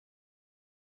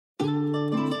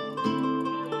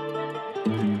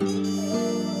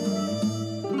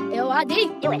Do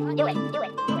it, do it, do it, do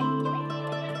it.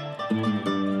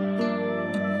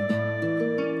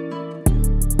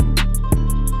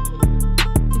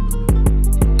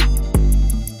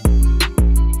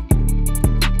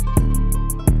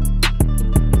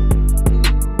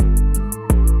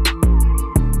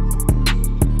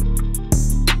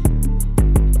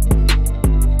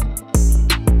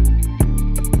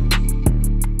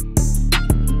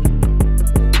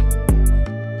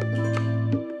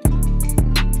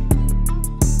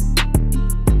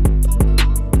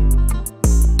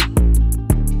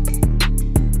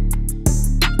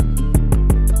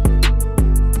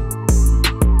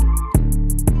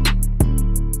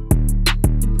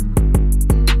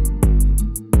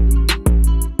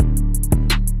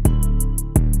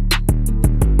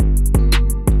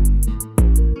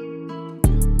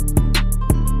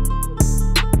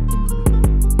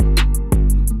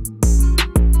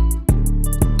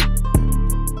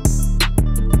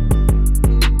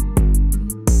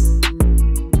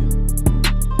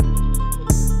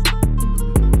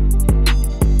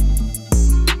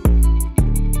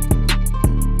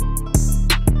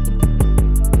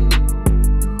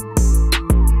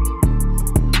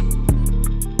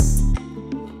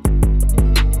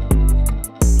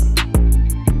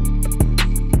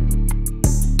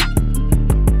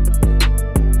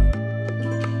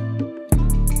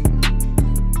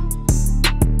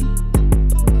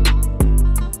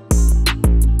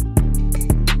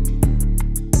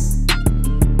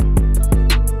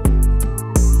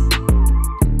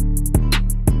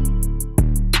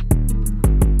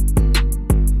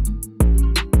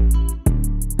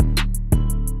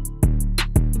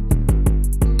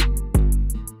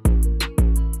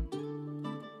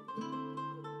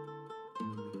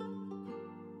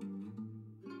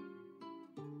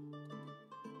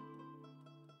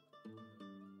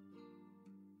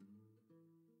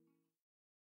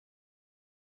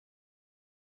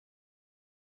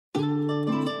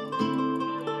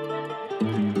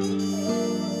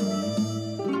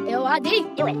 Do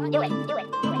it, do it, do it, do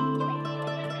it.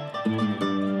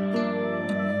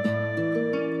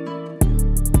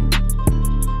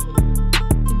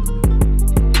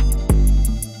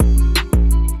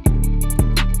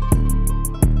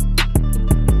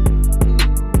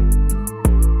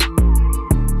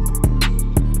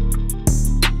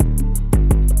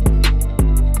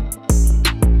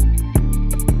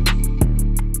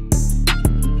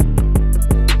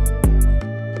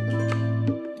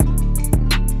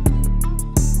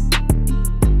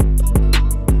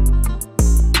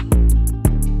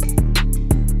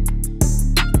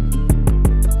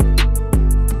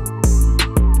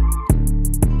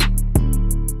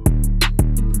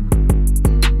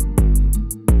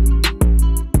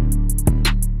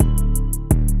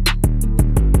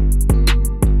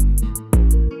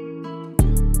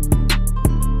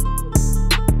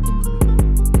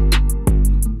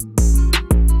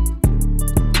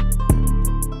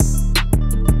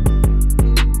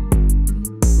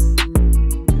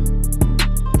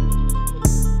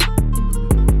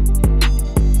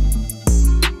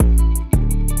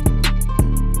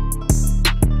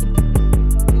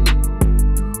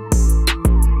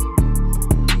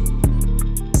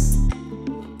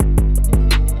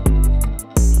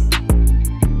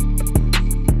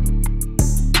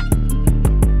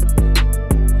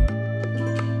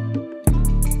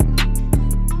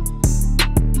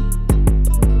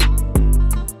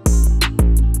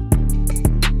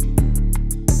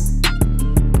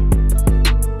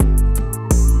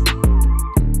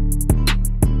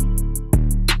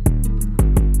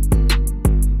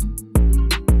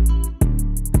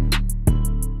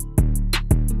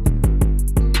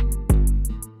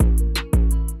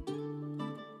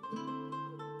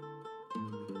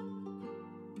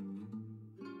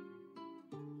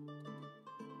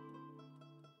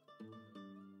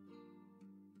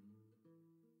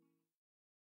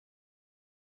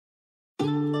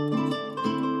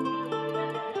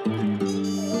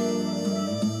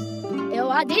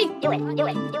 Do it, do it, do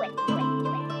it, do it.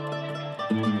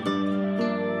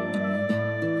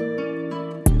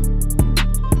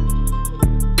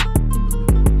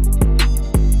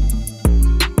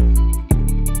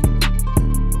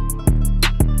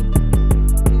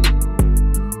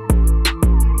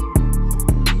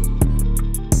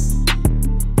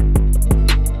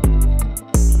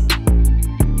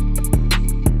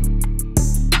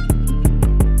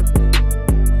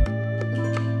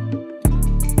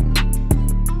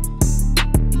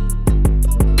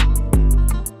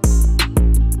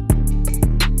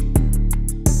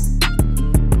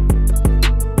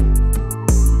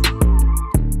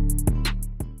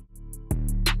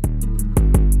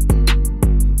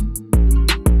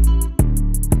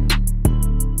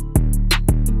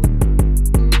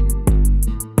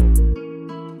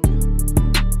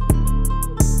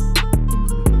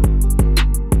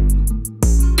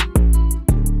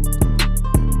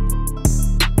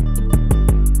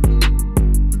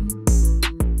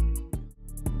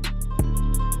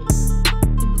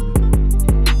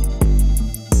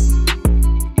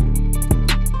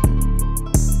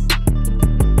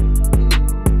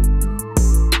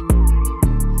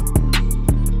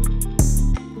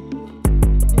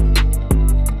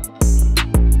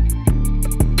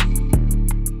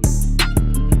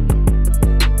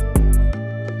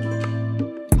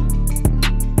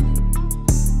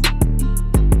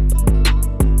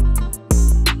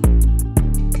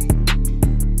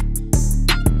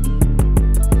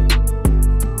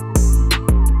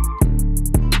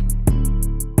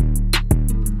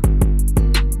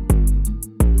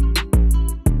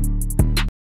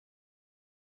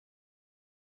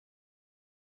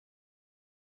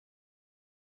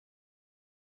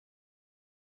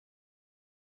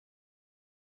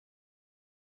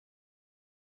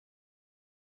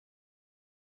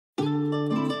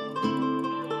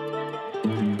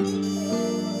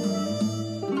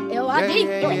 LOID, do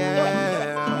it, do it.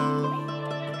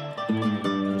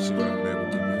 See what I'm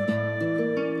able to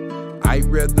do. I'd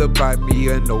rather buy me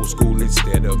an old school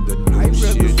instead of the new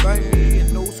shit.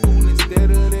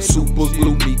 Super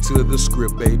glue me to the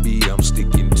script, baby. I'm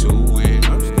sticking to it.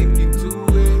 I'm sticking to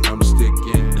it. I'm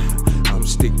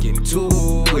sticking to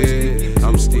it.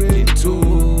 I'm sticking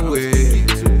to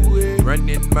it.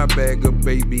 Running my bag up,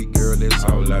 baby girl. That's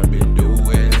all I've been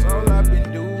doing.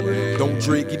 Don't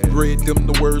drink it, bread, them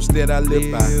the words that I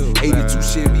live by. 82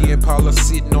 Chevy and Paula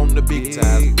sitting on the big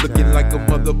time, looking like a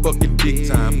motherfucking big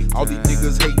time. All these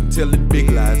niggas hating, telling big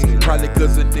lies, probably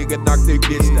cause a nigga knocked their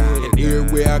bitch down. And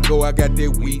everywhere I go, I got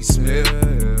that weed smell,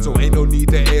 so ain't no need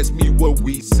to ask me what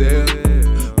we sell.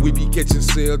 We be catching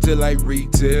sale till like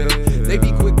retail. They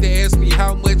be quick to ask me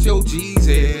how much your G's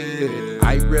is.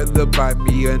 I'd rather buy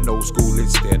me an old school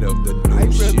instead of the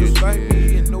new shit.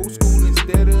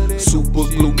 Super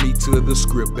glue me to the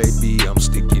script, baby. I'm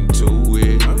sticking to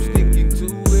it. I'm sticking to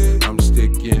it. I'm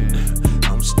sticking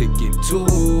to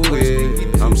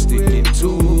it. I'm sticking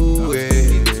to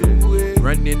it.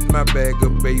 Running my bag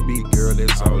up, baby girl.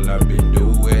 That's all I've been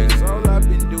doing. That's all I've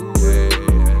been doing.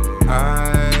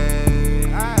 I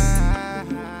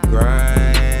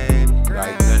grind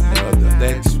like none other.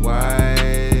 That's why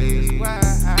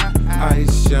I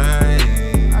shine.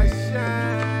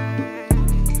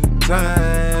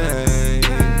 Time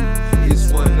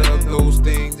is one of those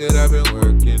things that I've been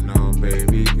working on,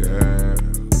 baby girl.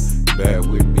 Bear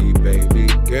with me, baby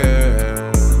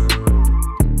girl.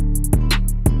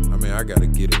 I mean, I gotta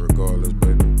get it regardless,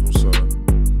 baby. I'm sorry.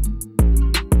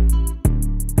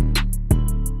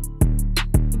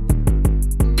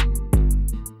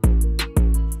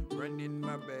 Running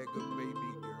my bag up,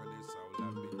 baby girl. That's all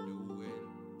I've been doing.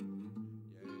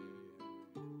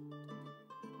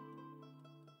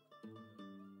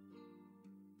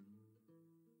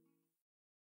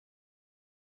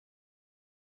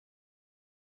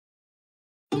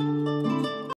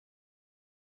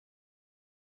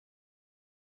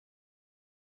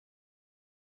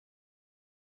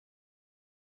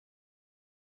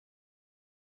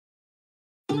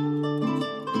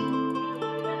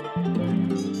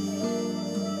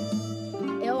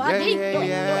 LOID, do it, do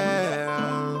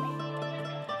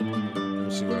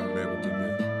it. See what I'm able to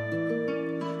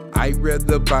do. I'd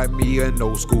rather buy me an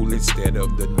old school instead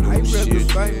of the new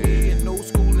shit.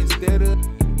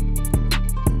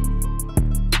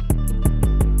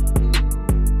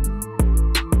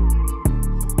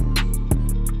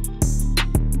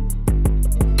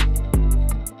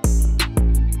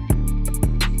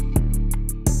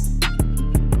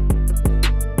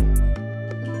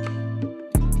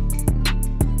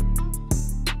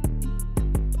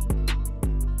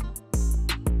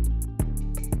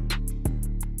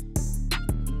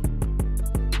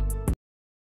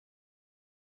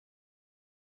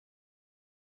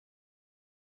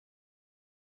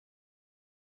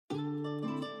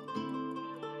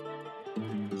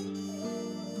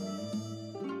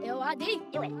 LOID,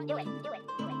 do it, do it, do it,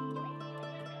 do it.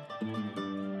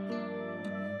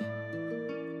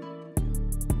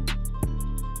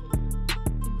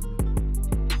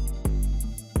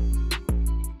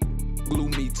 Glue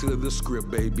me to the script,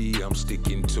 baby. I'm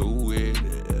sticking to it.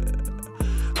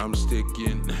 I'm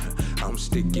sticking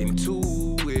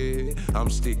to it. I'm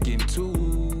sticking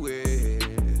to it.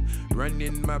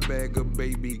 Running my bag up,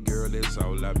 baby girl. That's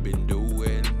all I've been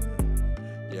doing.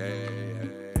 Yeah.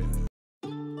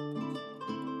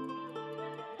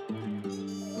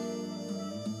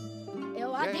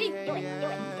 LOID, do it, do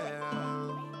it.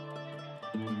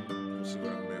 See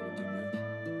what I'm able to do.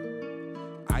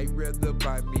 I'd rather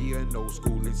buy me an old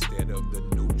school instead of the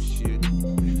new shit.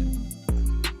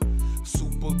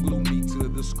 Super glue me to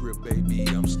the script, baby.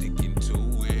 I'm sticking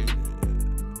to it.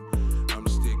 I'm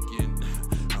sticking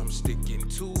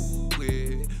to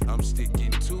it. I'm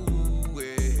sticking to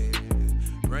it.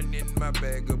 Running my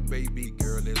bag up, baby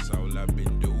girl. That's all I've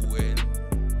been doing.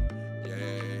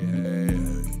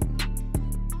 Yeah.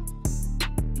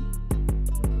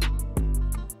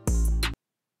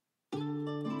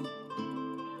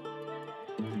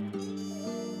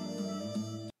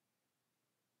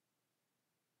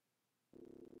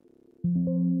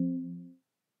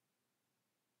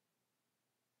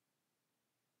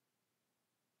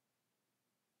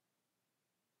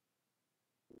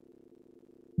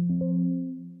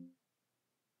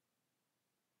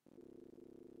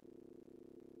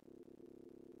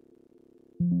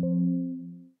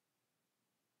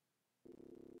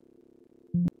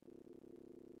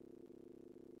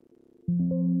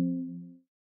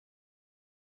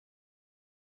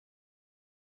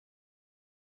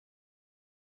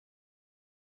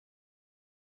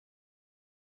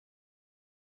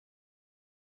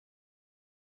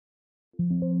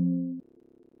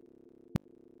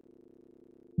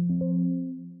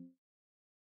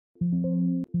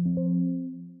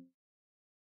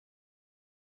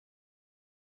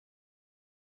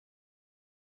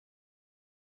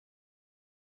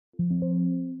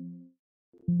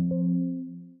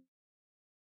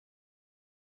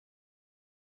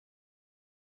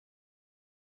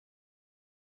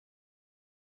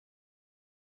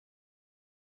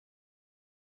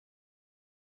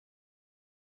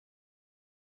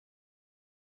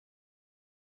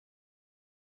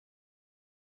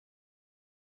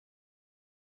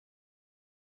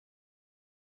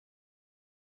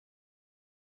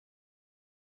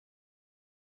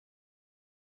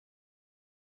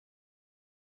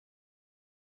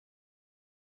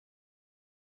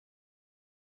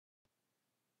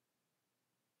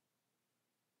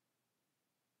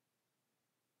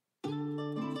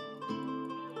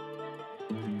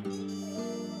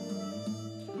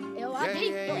 Yeah,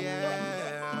 yeah,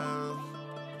 yeah.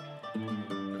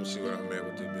 Let me see what I'm at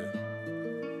with this bit.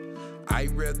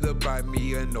 I'd rather buy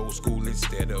me an old school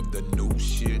instead of the new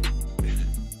shit.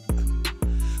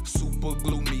 Super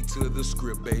glue me to the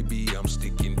script, baby, I'm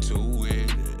sticking to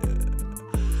it.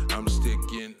 I'm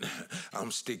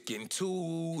sticking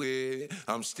to it.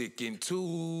 I'm sticking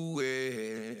to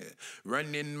it.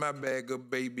 Running my bag of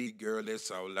baby girl,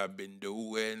 that's all I've been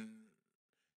doing.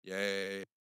 Yeah.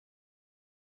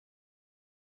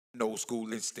 No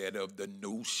school instead of the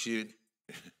new shit.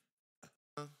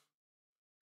 Let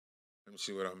me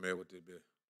see what I'm at with this bit.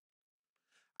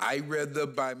 I'd rather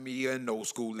buy me an old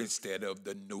school instead of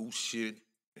the new shit.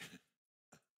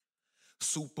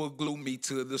 Super glue me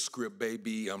to the script,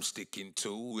 baby, I'm sticking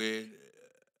to it.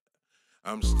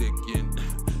 I'm sticking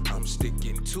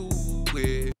to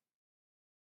it.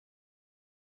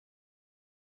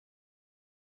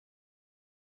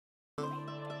 Let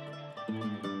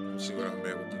me see what I'm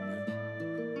at with this bit.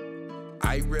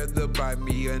 I'd rather buy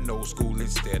me an old school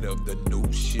instead of the new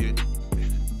shit.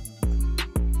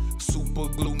 Super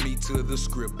glue me to the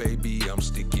script, baby, I'm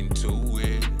sticking to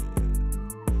it.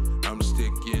 I'm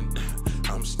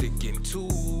sticking to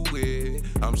it.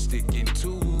 I'm sticking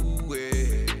to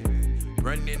it.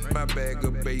 Running my bag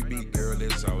of baby girl,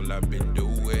 that's all I've been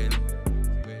doing.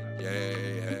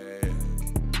 Yeah.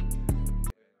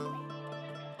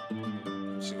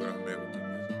 See what I'm at with this.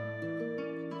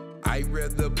 I'd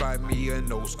rather buy me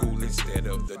an old school instead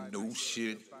of the new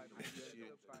shit.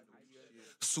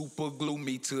 Super glue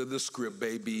me to the script,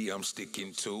 baby, I'm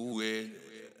sticking to it.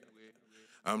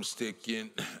 I'm sticking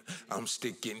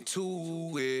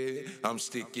to it. I'm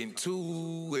sticking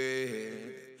to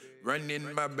it.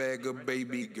 Running my bag of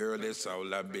baby girl, that's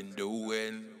all I've been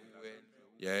doing.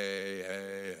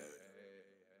 Yeah.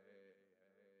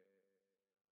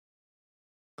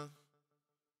 Let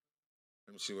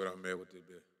me see what I'm at with this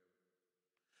bit.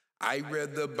 I'd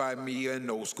rather buy me an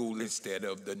old school instead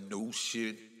of the new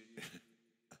shit.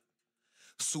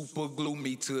 Super glue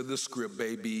me to the script,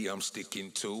 baby, I'm sticking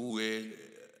to it.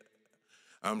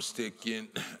 I'm sticking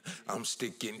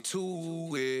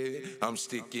to it. I'm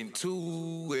sticking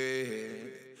to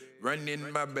it.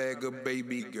 Running my bag of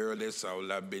baby girl, that's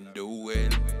all I've been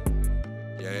doing.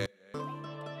 Yeah.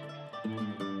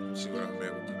 See what I'm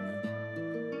at with this.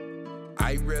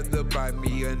 I'd rather buy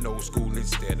me an old school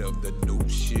instead of the new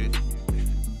shit.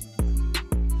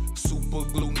 Super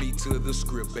glue me to the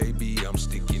script, baby, I'm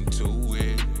sticking to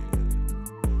it.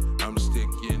 I'm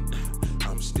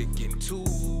sticking to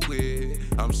it.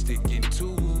 I'm sticking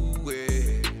to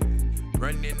it.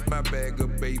 Running my bag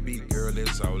of baby girl,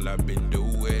 that's all I've been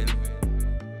doing.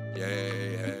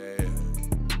 Yeah.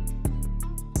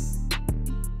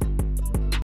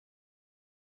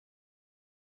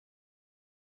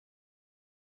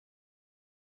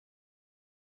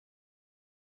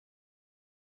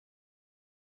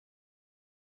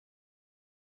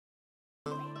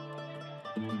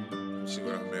 See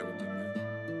what I'm at with this.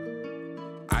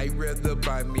 I'd rather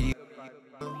buy me.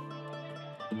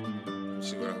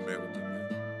 See what I'm at with this.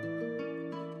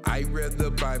 I'd rather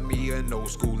buy me an old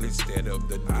school instead of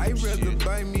the new shit. I'd rather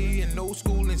buy me an old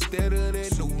school instead of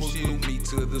that new shit. Super glue me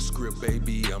to the script,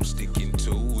 baby, I'm sticking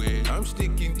to it. I'm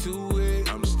sticking to it.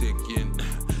 I'm sticking to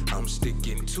it. I'm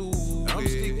sticking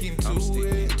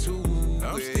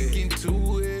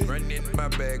to it. Running my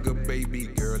bag of baby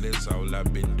girl, that's all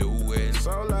I've been doing. That's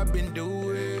all I've been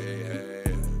doing.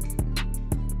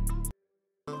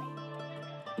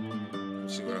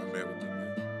 See what I'm at with this.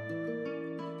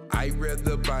 I'd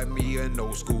rather buy me an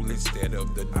old school instead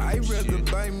of the new shit. I'd rather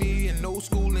buy me an old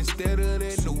school instead of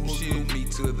that new shit. Super glue me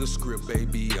to the script,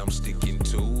 baby, I'm sticking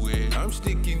to it. I'm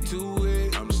sticking to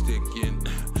it. I'm sticking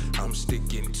I'm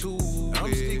sticking to it.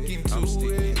 I'm sticking to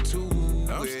it.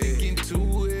 I'm sticking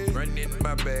to it. Running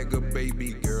my bag of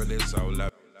baby girl, that's all I.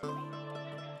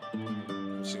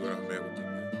 See what I'm at with you,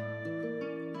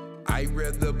 man. I'd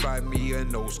rather buy me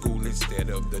an old school instead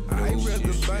of the new I'd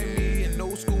rather shit. Buy me an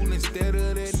old school instead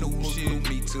of that new shit.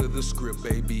 Me to the script,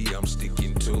 baby, I'm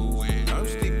sticking to it. I'm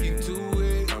sticking to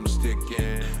it. I'm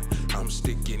sticking. I'm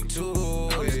sticking to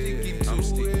it. I'm sticking to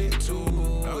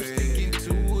it. I'm sticking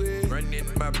to it. Running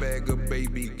my bag of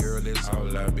baby girl, that's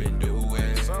all I've been doing.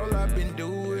 That's all I've been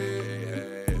doing.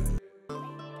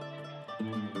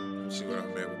 See what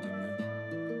I'm at with you,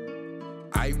 man.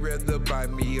 I'd rather buy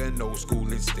me an old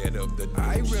school instead of the new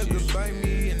I'd rather shit. Buy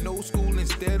me an old school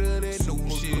instead of that new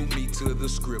shit. Me to the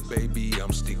script, baby,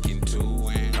 I'm sticking to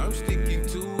it. I'm sticking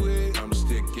to it. I'm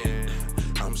sticking.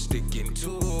 I'm sticking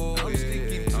to it. I'm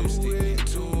sticking to it. I'm sticking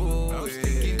to it. I'm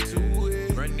sticking to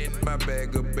it. Running my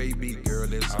bag of baby girl,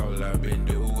 that's all I've been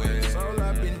doing. That's all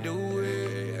I've been doing.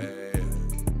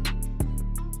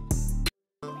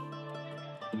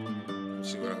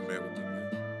 See what I'm at with you,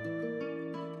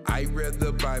 man. I'd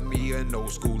rather buy me an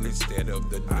old school instead of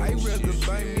the new I'd rather shit.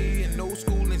 Buy me an old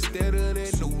school instead of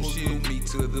that new shit. Me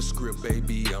to the script,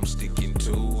 baby, I'm sticking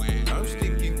to it. I'm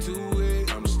sticking to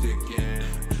it. I'm sticking.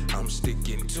 I'm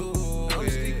sticking to it. I'm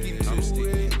sticking to it. I'm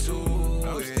sticking to it.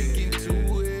 I'm sticking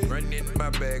to it. Running my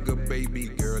bag of baby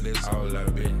girl, that's all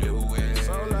I've been doing. That's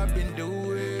all I've been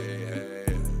doing.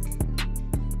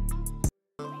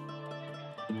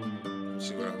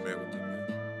 See what I'm at with you,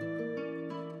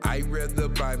 man. I'd rather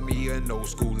buy me an old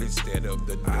school instead of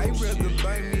the new I'd rather shit.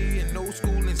 Buy me an old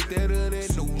school instead of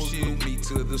that new shit. Me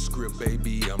to the script,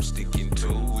 baby, I'm sticking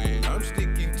to it. I'm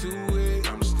sticking to it.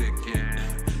 I'm sticking.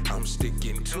 I'm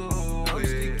sticking to it. I'm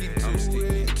sticking to it. I'm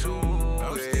sticking to it.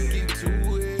 I'm sticking to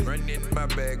it. Running my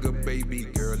bag of baby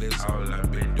girl, that's all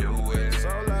I've been doing. That's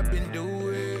all I've been doing.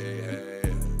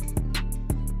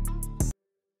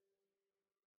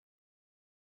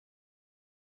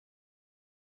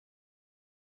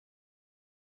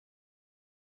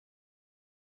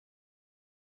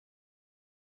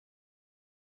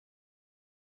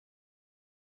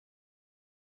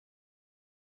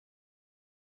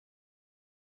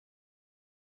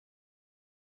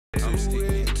 I'm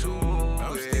sticking to it.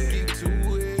 I'm sticking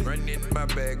to it. Running my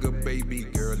bag of baby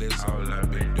girl, that's all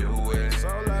I've been doing. That's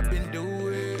all I've been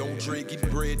doing. Don't drink it,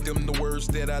 bread, them the words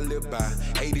that I live by.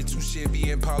 82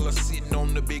 Chevy Impala sitting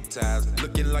on the big tires,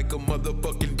 looking like a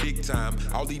motherfucking big time.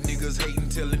 All these niggas hating,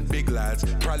 telling big lies.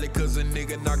 Probably cause a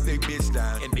nigga knocked they bitch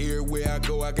down. And everywhere I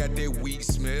go, I got that weed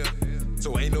smell.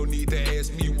 So ain't no need to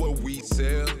ask me what we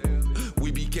sell.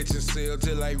 We be catching sales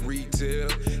till like retail.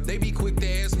 They be quick to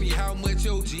ask me how much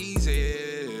your G's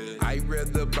is. I'd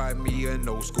rather buy me an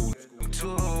old school to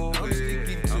I'm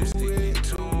sticking to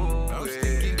it. I'm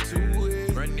sticking to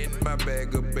it. Running my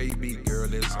bag of baby girl,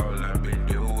 that's all I've been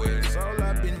doing. That's all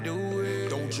I've been doing.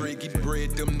 Don't drink it,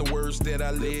 bread, them the words that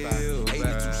I live by.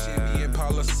 82 Chevy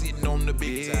Impala sitting on the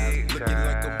big tires, looking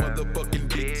like a motherfucking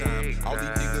big time. All these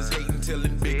niggas hating,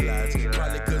 telling big lies.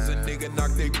 Probably cause a nigga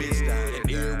knocked they bitch down.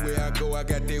 And everywhere I go, I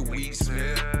got that weed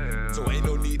smell. So ain't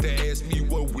no need to ask me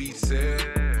what we sell.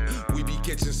 We be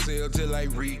catching sales till like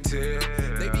retail.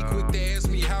 They be quick to ask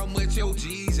me how much your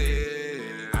G's is.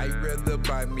 I'd rather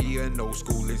buy me an old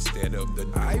school instead of the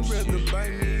new I'd rather shit. Buy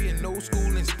me an old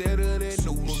school instead of that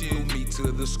new shit. Me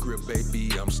to the script,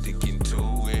 baby, I'm sticking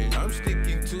to it. I'm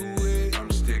sticking to it.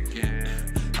 I'm sticking.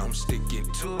 I'm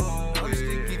sticking to it. I'm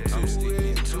sticking to it. I'm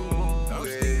sticking to it. I'm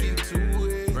sticking to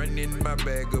it. Running my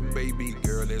bag of baby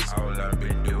girl, that's all I've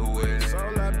been doing. That's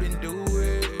all I've been doing.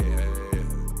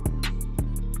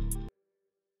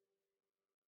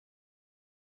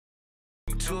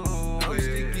 I'm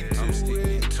sticking to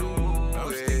it.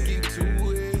 I'm sticking to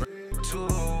it. I'm sticking to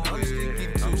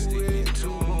it. I'm sticking to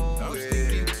it. I'm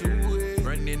sticking to it.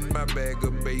 Running my bag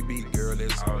of baby girl,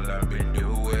 that's all I've been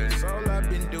doing. That's all I've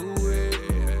been doing.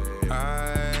 I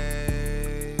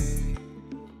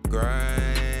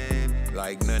grind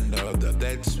like none other.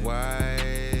 That's why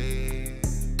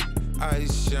I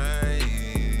shine.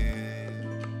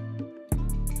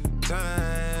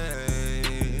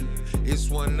 Time, it's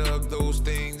one of those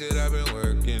things that I've been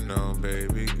working on,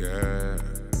 baby girl.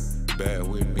 Bear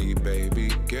with me, baby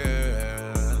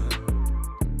girl.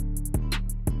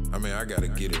 I mean, I gotta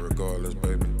get it regardless,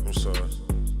 baby. I'm sorry.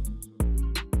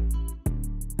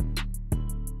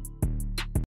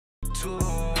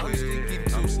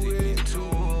 I'm sticking to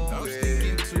it. I'm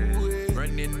sticking to it.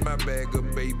 Running my bag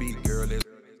of baby girl, that's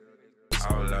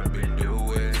all I've been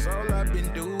doing. That's all I've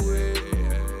been doing.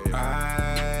 I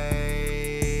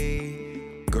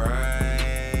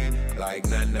grind like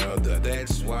none other.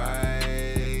 That's why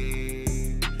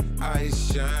I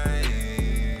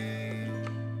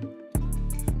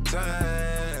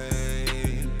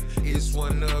It's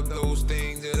one of those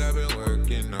things that I've been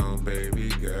working on, baby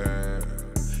girl.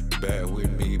 Bear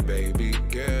with me, baby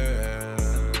girl.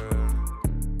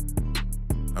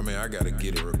 I mean, I gotta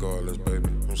get it regardless, baby.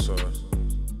 I'm sorry.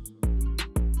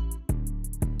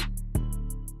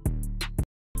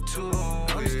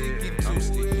 I'm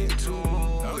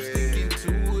sticking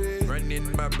to it.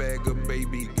 Running my bag up,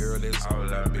 baby girl. That's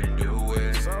all I've been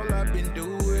doing. That's all I've been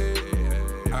doing.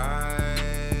 I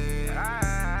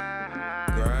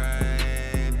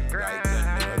grind like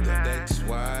another. That's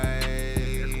why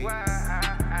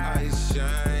I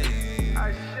shine.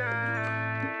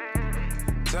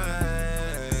 Time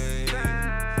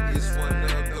is one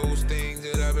of those things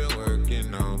that I've been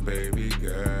working on, baby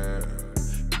girl.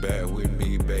 Bear with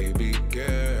me, baby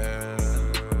girl.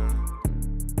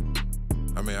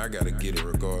 I mean, I gotta get it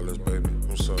regardless, baby.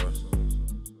 I'm sorry.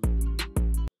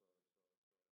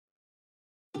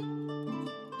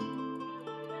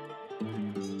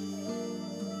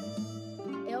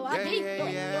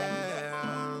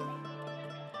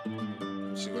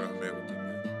 See what I meant with that?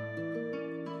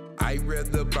 I'd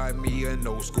rather buy me an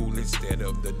old school instead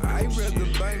of the new I'd rather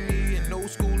buy me an old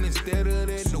school instead of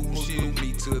that new shit. Glue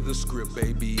me to the script,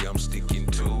 baby. I'm sticking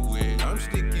to it. I'm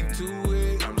sticking to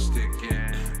it. I'm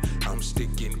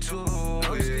sticking to it. I'm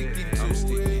sticking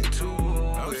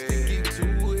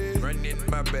to it. Running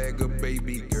my bag up,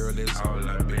 baby girl. That's all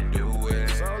I've been doing.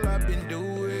 That's all I've been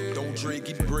doing. Don't drink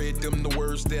it, bread, them the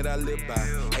words that I live by.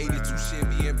 82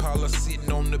 Chevy and Paula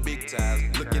sitting on the big ties,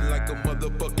 looking like a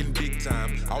motherfucking big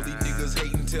time. All these niggas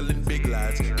hating, telling big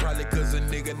lies. Probably cause a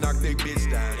nigga knocked they bitch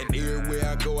down. And everywhere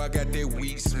I go, I got that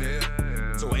weed smell.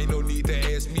 So ain't no need to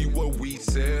ask me what we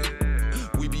sell.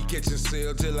 We be catching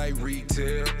sales till like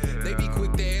retail. They be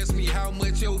quick to ask me how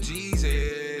much your G's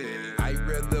is. I'd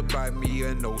rather buy me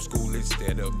an old school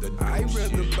instead of the new I'd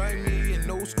rather buy me an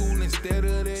old school instead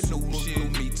of that new shit. Glue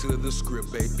me to the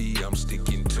script, baby. I'm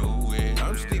sticking to it.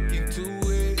 I'm sticking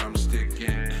to it. I'm sticking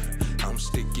to it. I'm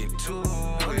sticking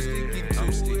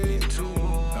to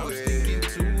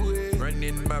it.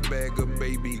 Running my bag up,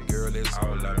 baby girl. That's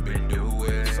all I've been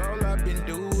doing. That's all I've been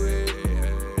doing.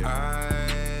 I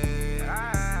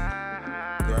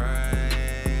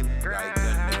grind like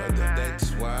another.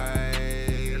 That's why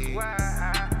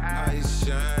I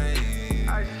shine.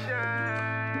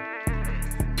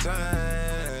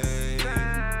 Time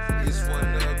is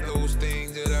one of those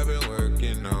things that I've been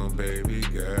working on, baby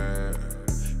girl.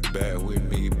 Bear with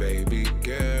me, baby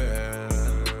girl.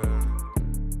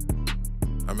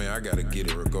 I mean, I gotta get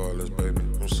it regardless, baby.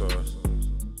 I'm sorry.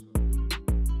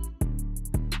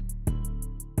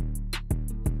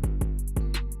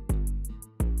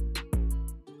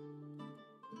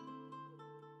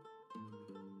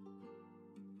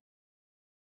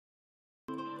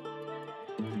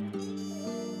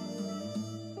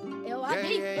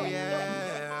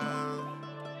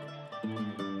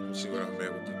 See what I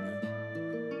meant with that?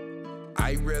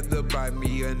 I'd rather buy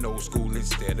me an old school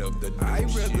instead of the new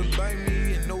I'd rather buy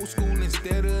me an old school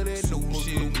instead of that new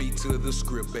shit. Glue me to the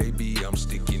script, baby. I'm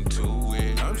sticking to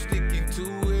it. I'm sticking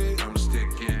to it. I'm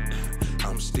sticking to it.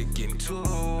 I'm sticking to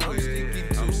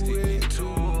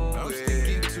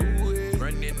it.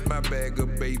 Running my bag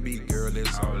up, baby girl.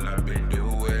 That's all I've been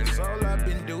doing. That's all I've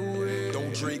been doing.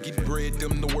 Don't drink it, bread,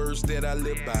 them the words that I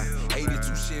live by.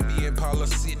 82 Chevy and Paula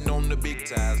sitting on the big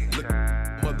ties, look,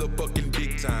 motherfucking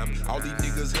big time. All these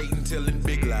niggas hating, telling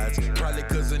big lies. Probably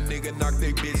cause a nigga knocked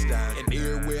they bitch down. And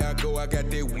everywhere I go, I got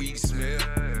that weed smell.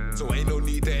 So ain't no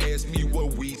need to ask me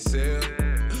what we sell.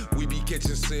 We be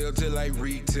catching sales till like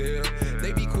retail.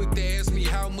 They be quick to ask me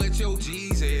how much your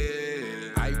G's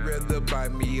is. I'd rather buy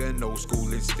me an old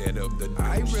school instead of the new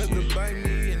I'd rather buy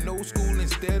me an old school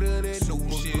instead of that new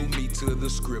shit. Glue me to the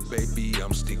script, baby.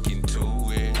 I'm sticking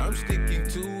to it. I'm sticking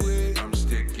to it. I'm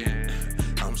sticking to it.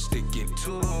 I'm sticking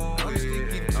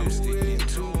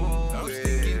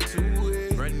to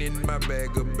it. Running my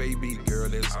bag up, baby girl.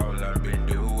 That's all I've been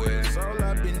doing. That's all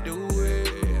I've been doing.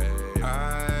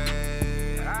 I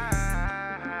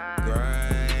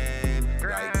grind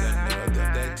like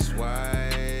another. That's why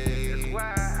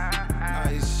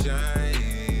I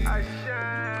shine.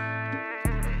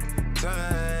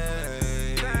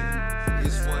 Time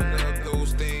is one of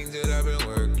those things that I've been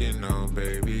working on,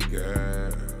 baby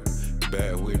girl.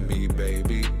 Bear with me,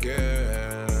 baby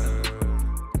girl.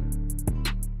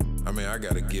 I mean, I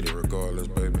gotta get it regardless,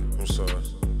 baby. I'm sorry.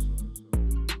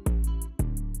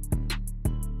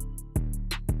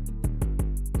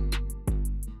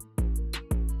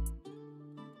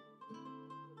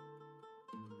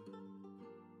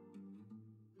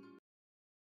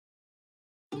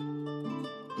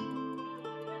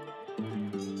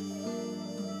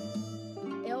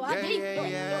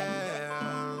 Yeah.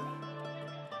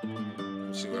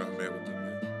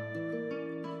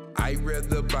 I'd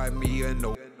rather buy me a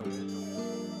no.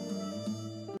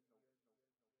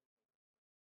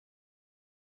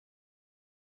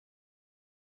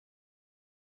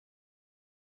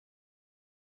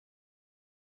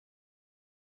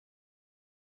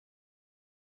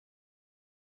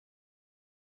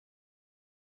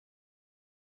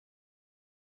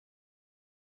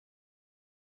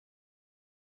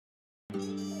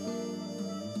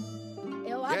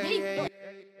 Eu abri.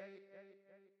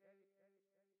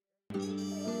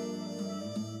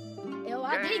 Eu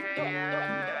abri.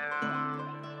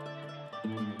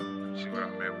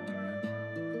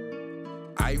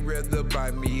 I'd rather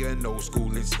buy me an old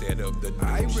school instead of the new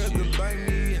I'd rather buy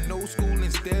me an old school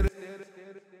instead of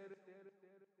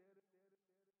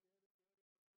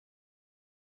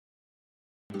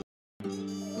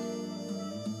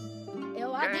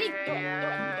Eu abri.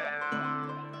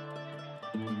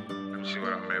 Let me see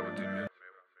what I made with this.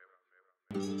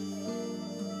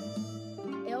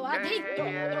 Eu abri.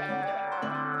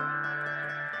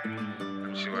 Let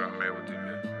me see what I made with this.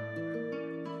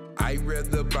 I'd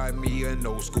rather buy me an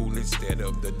old school instead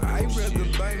of the new I'd rather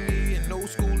buy me an old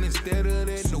school instead of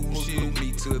that new shit. Glue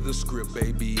me to the script,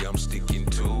 baby, I'm sticking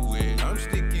to it. I'm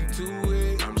sticking to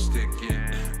it. I'm sticking to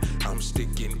it. I'm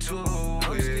sticking to it.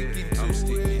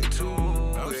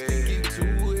 I'm sticking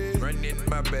to it. Running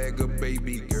my bag up,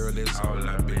 baby girl, that's all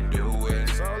I've been doing.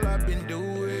 That's all I've been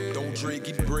doing. Don't drink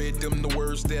it, bread, them the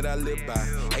words that I live by.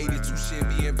 82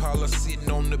 Chevy Impala sitting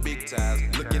on the big tires,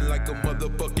 looking like a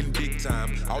motherfucking big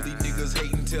time. All these niggas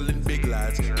hating, telling big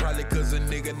lies, probably cause a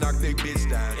nigga knocked they bitch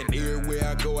down. And everywhere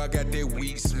I go, I got that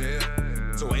weed smell,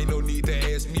 so ain't no need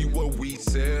to ask me what we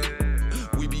sell.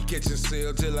 We be catching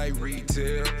sales till like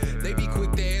retail. They be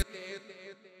quick to ask.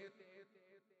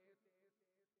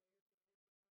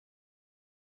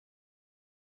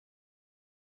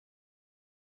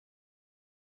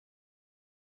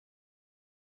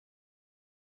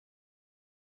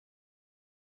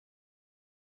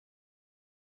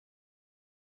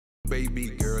 Baby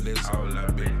girl, that's all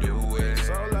I've been doing. That's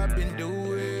all I've been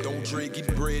doing. Don't drink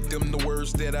it, bread, them the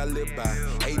words that I live by.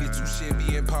 82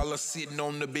 Chevy Impala sitting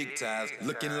on the big tires,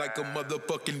 looking like a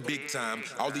motherfucking big time.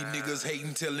 All these niggas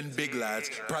hating, telling big lies,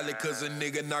 probably cause a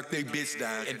nigga knocked they bitch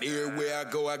down. And everywhere I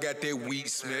go, I got that weed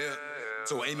smell,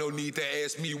 so ain't no need to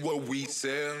ask me what we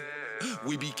sell.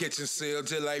 We be catching sales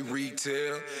till like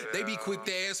retail. They be quick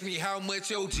to ask me how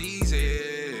much your G's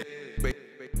is.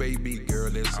 Baby girl,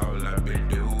 that's all I've been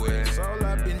doing. That's all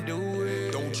I've been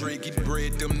doing. Don't drink it,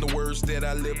 bread, them the words that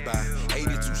I live by.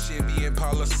 82 Chevy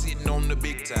Impala sitting on the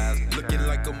big tires, looking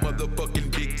like a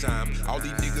motherfucking big time. All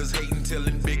these niggas hating,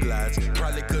 telling big lies,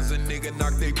 probably cause a nigga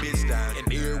knocked they bitch down.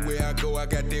 And everywhere I go, I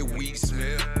got that weed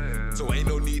smell, so ain't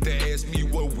no need to ask me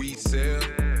what we sell.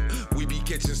 We be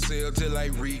catching sales till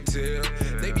like retail.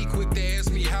 They be quick to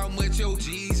ask me how much your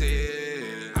G's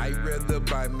is. I'd rather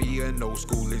buy me an old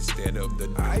school instead of the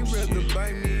new I'd rather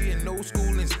buy me an old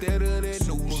school instead of that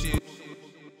new shit.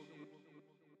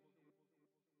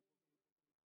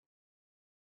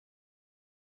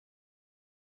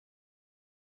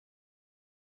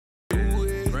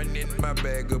 Running my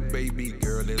bag up, baby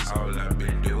girl, that's all I've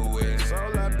been doing. That's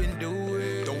all I've been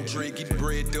doing. Don't drink it,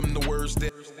 bread, them the words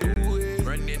that do it.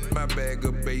 Running my bag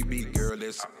up, baby girl,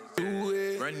 that's do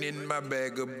it. Running my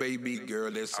bag up, baby girl,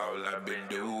 that's all I've been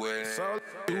doing. That's all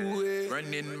do it.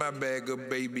 Running my bag up,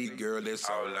 baby girl, that's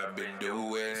all I've been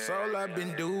doing. That's all I've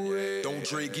been doing. Don't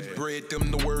drink it, bread,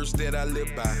 them the words that I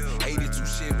live by. 82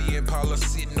 Chevy Impala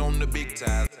sitting on the big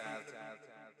tires.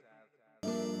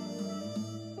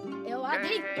 Eu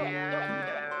abri.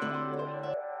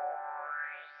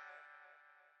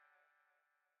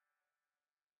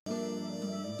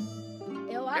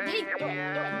 Eu abri.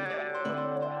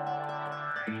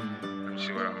 Let me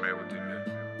see what I made with this.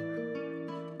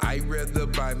 I'd rather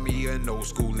buy me an old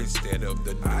school instead of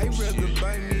the new I'd rather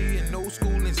buy me an old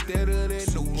school instead of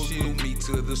that new shit. Glue me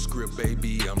to the script,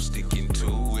 baby, I'm sticking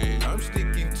to it. I'm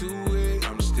sticking to it.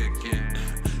 I'm sticking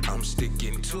to it. I'm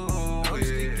sticking to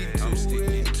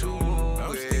it.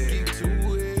 I'm sticking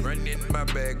to it. Running my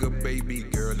bag up, baby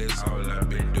girl, that's all I've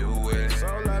been doing. That's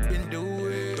all I've been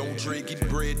doing. Don't drink it,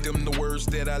 bread, them the words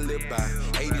that I live by.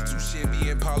 82 Chevy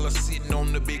Impala sitting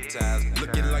on the big tires,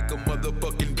 looking like a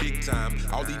motherfucking big time.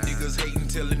 All these niggas hating,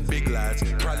 telling big lies,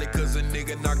 probably cause a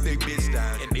nigga knocked they bitch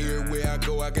down. And everywhere I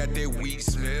go, I got that weed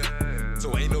smell,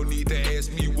 so ain't no need to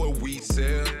ask me what we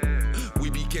sell. We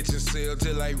be catching sales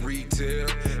till like retail.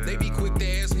 They be quick to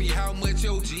ask me how much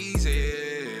your G's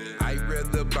is. I'd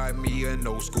rather buy me an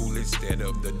old school instead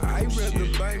of the new I'd rather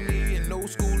buy me an old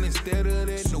school instead of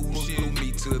that new shit. Glue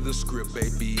me to the script,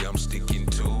 baby, I'm sticking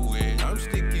to it. I'm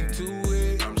sticking to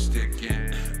it. I'm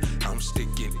sticking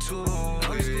to it.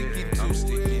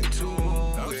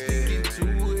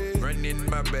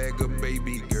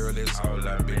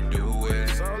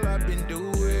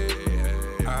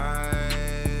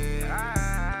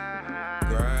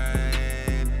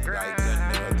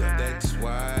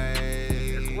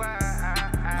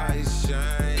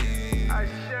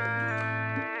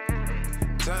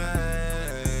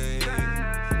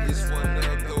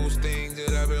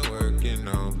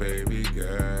 working on, baby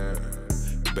girl.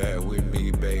 Back with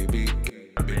me, baby.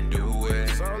 I've been doing,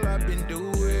 that's all I've been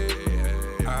doing.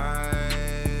 I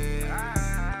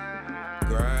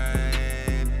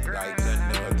grind like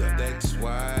another, that's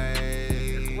why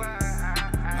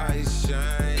I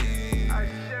shine.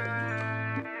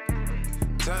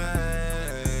 Time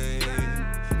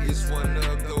is one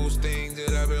of those things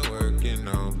that I've been working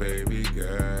on, baby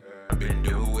girl. I've been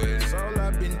doing, that's all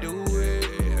I've been doing.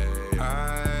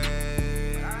 I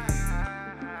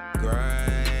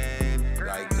grind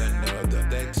like another,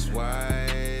 that's why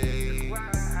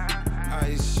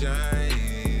I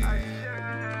shine.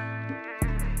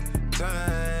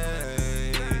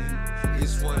 Time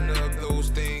is one of those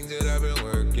things that I've been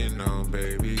working on,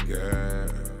 baby girl.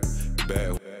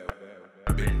 Back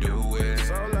I've been doing,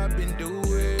 that's all I've been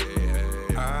doing.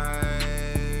 I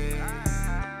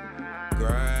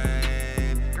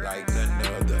grind like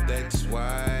another, that's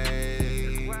why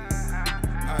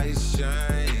I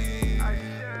shine.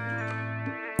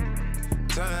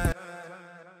 Time.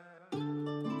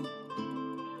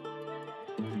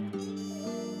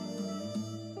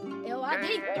 Eu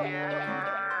adicto.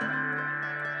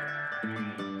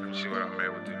 Let me see what I'm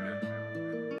at with this,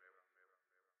 man.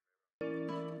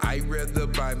 I'd rather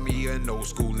buy me an old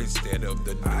school instead of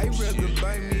the new I'd shit. rather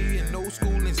buy me an old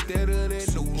school instead of that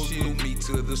Super new glue shit. me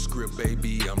to the script,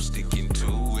 baby. I'm sticking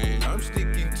to it. I'm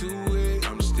sticking to it.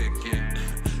 I'm sticking to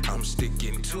it. I'm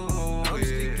sticking to I'm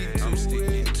it.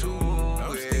 sticking to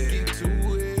I'm it. sticking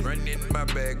to it. Running my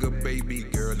bag of baby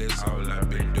girl, that's all I've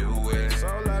been doing. That's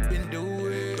all I've been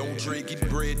doing. Don't drink it,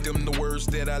 bread, them the words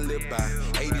that I live by.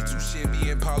 82 Chevy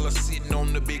and Paula sitting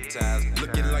on the big ties.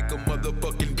 Looking like a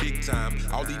motherfucking big time.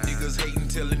 All these niggas hating,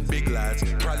 telling big lies.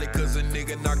 Probably cause a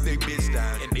nigga knocked they bitch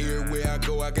down. And everywhere I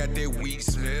go, I got that weed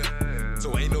smell.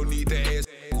 So ain't no need to ask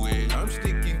it. I'm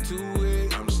sticking to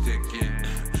it. I'm sticking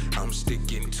to it. I'm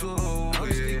sticking to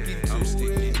I'm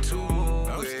sticking it. to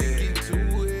I'm sticking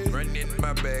to it. Running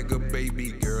my bag of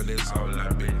baby girl, that's all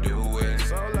I've been doing.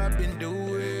 That's all I've been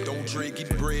doing. Don't drink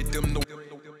it, bread, them the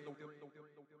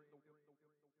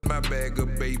my bag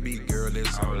of baby girl,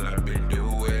 that's all I've been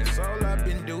doing. That's all I've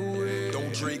been doing.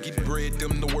 Don't drink it, bread,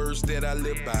 them the words that I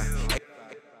live by.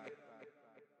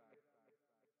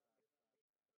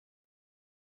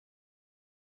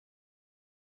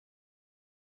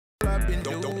 I've been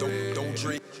Don't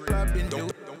drink. I've been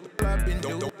doing. I've been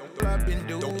doing. I've been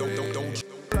doing.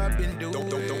 I've been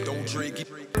doing. Don't drink it.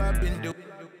 I've been doing.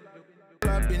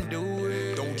 I've been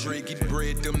doing. Don't drink it,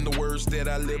 bread, them the words that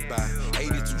I live by.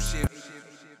 82 shit.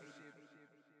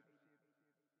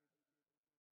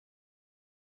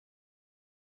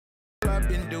 I've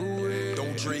been doing.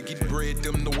 Don't drink it, bread,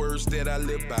 them the words that I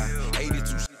live by. 82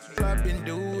 shit. I've been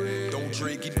doing. Don't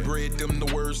drink it, bread, them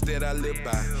the words that I live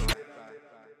by.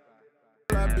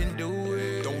 I've been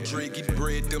doing. Don't drink it,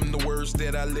 bread, them the words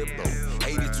that I live by.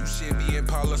 82 Chevy and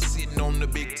Paula sitting on the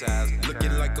big ties.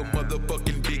 Looking like a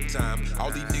motherfucking big time.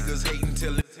 All these niggas hating,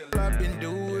 telling I've been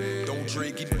doing. don't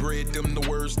drink it, bread, them the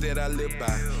words that I live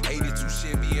by. 82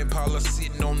 Chevy and Paula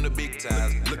sitting on the big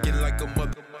ties. Looking like a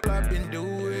mother. I've been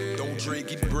doing. Don't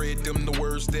drink it, bread, them the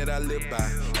words that I live by.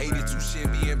 82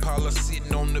 Chevy and Paula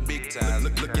sitting on the big ties.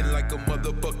 Looking like a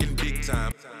motherfucking big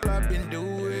time. I've been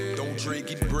doing. Don't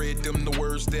drink it, bread, them the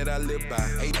words that I live by.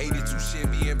 82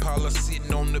 Chevy and Paula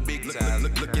sitting on the big ties.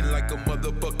 Looking like a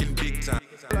motherfucking big time.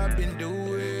 I've been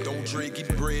doing. Don't drink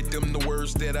it, bread, them the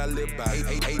words that I live by.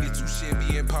 82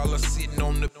 Chevy and Paula sitting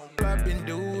on the. I've been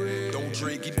doing. Don't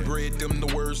drink it, bread, them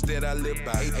the words that I live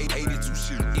by. 82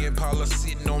 Chevy and Paula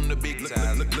sitting on the big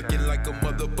ties. Looking like a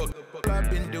motherfucker. I've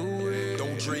been doing.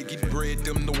 Don't drink it, bread,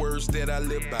 them the words that I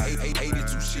live by.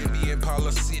 82 Chevy and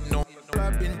Paula sitting on.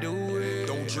 I've been doing.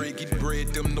 Don't drink it, bread,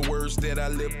 them the words that I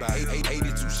live by.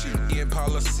 82 Chevy and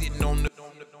Paula sitting on the.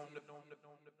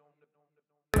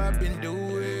 I've been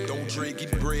doing. Don't drink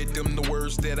it, bread, them the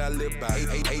words that I live by.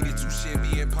 82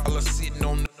 Chevy and Paula sitting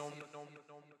on the.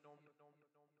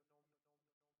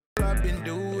 I've been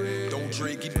doing. Don't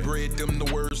drink it, bread, them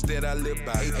the words that I live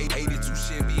by. 82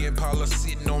 Chevy and Paula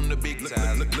sitting on the big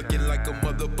ties. Looking like a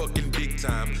motherfucking big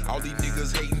time. All these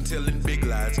niggas hating, telling big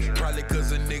lies. Probably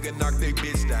cause a nigga knocked they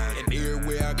bitch down. And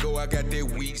everywhere I go, I got that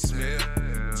weed smell.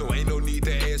 So ain't no need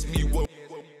to ask me what.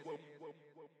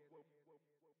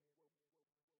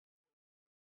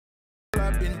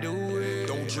 I've been doing.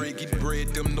 Don't drink it, bread,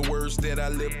 them the words that I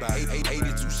live by.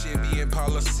 82 Chevy and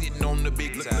Paula sitting on the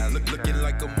big ties. Looking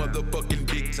like a motherfucking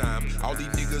big time. All these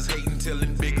niggas hating,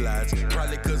 telling big lies.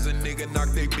 Probably cause a nigga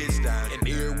knocked they bitch down. And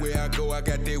everywhere I go, I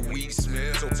got that weed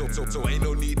smell. So ain't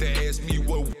no need to ask me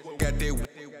what got that.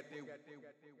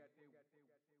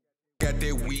 Got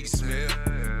that weed smell.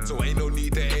 So ain't no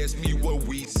need to ask me what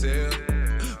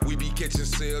catching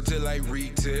sales till like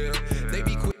retail. They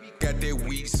be quick, got that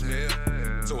weed smell.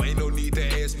 So ain't no need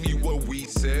to ask me what we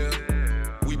sell.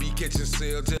 We be catching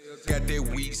sales till got that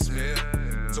weed smell.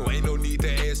 So ain't no need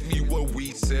to ask me what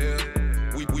we sell.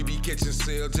 We be catching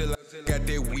sales till I got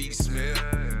that weed smell.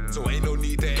 So ain't no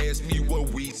need to ask me what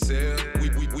we sell. We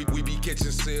be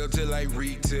catching sales till like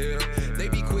retail. They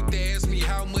be quick to ask me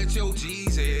how much your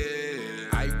G's is.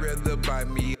 I'd rather buy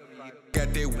me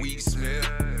got that weed smell.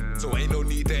 So ain't no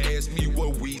need to ask me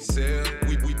what we sell.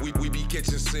 We be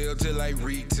catching sales till like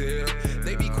retail.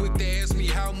 They be quick to ask me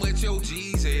how much your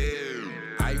G's is.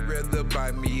 I'd rather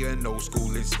buy me an old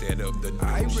school instead of the new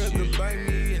I'd shit. rather buy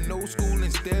me an old school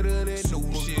instead of that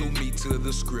new shit. Glue me to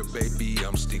the script, baby,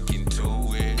 I'm sticking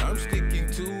to it. I'm sticking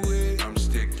to it. I'm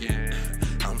sticking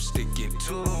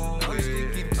to it. I'm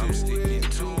sticking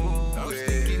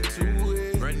to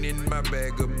it. Running my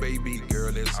bag of baby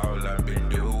girl, that's all I've been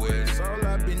doing. That's all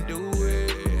I've been doing.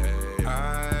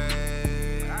 I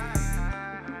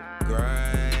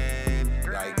grind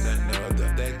like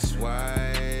another. That's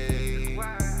why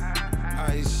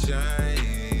I shine.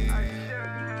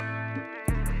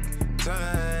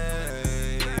 Time.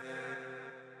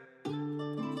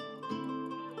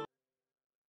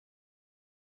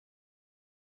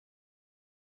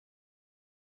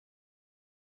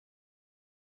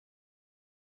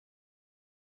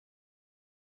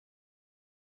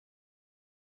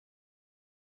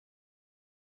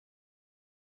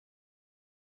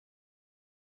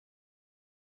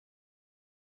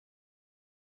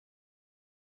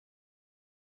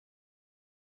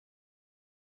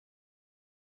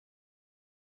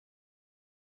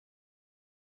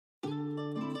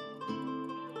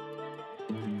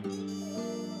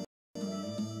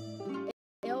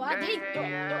 Eu adito.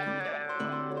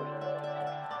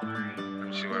 Let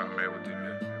me see what I'm at with this.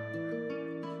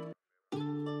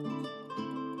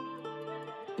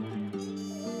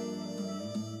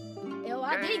 Eu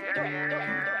adito.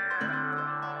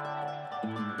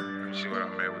 Let me see what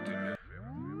I'm at with this.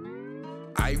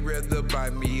 I'd rather buy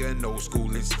me an old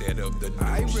school instead of the new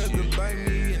I'd rather shit. buy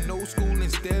me an old school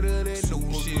instead of that new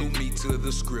Glue shit. me to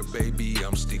the script, baby,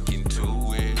 I'm sticking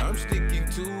to it. I'm sticking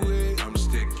to it. I'm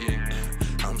sticking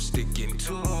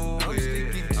to it. I'm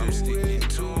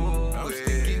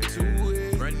sticking to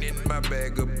it. Running my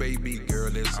bag of baby girl,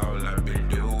 that's all I've been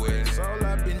doing. That's all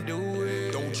I've been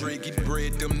doing. Don't drink it,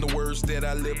 bread, them the words that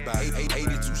I live by.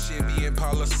 82 Chevy and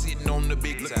Paula sitting on the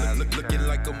big time. Looking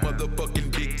like a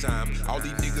motherfucking big time. All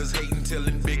these niggas hating,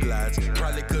 telling big lies.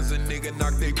 Probably cause a nigga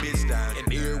knocked they bitch down.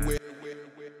 And everywhere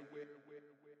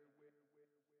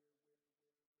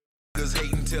niggas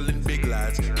hating, telling big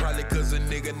lies. Probably cause a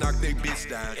nigga knocked they bitch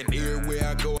down. And everywhere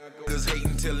I go, niggas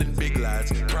hating, telling big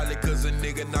lies. Probably cause a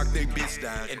nigga knocked they bitch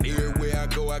down. And everywhere I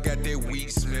go, I got that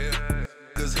weed smell.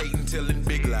 Niggas hating, telling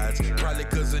big lies. Probably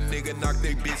cause a nigga knocked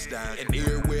they bitch down. And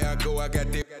everywhere I go, I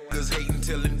got that niggas hating,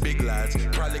 telling big lies.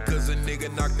 Probably cause a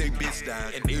nigga knocked they bitch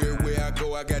down. And everywhere I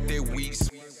go, I got that weed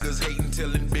smell. Niggas hating,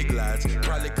 telling big lies.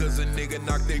 Probably cause a nigga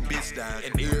knocked they bitch down.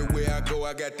 And everywhere I go,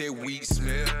 I got that weed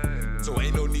smell. So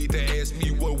ain't no need to ask me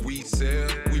what we sell.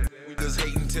 We niggas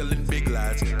hating, telling big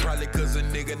lies. Probably cause a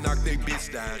nigga knocked they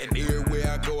bitch down. And everywhere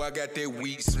I go, I got that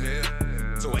weed smell.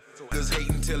 So niggas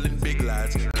hating, telling big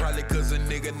lies. Probably cause a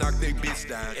nigga knocked they bitch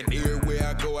down. And everywhere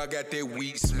I go, I got that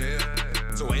weed smell.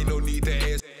 So ain't no need to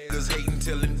ask niggas hating,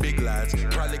 telling big lies.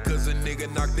 Probably cause a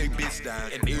nigga knocked they bitch down.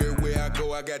 And everywhere I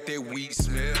go, I got that weed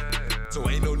smell. So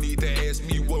ain't no need to ask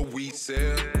me what we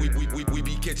sell. We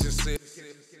be catching sales.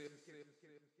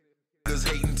 Niggas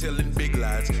hating, telling big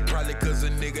lies. Probably cause a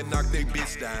nigga knocked they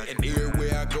bitch down. And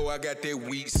everywhere I go, I got that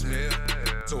weed smell.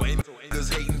 So ain't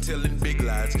niggas hating, telling big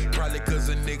lies. Probably cause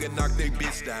a nigga knocked they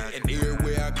bitch down. And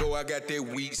everywhere I go, I got that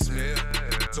weed smell.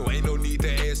 So ain't no need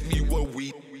to ask me what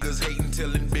we niggas hating,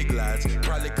 telling big lies.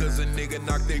 Probably cause a nigga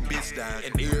knocked they bitch down.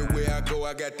 And everywhere I go,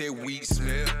 I got that weed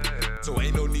smell. So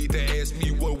ain't no need to ask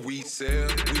me what we sell.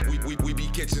 We be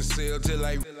catching sales till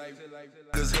like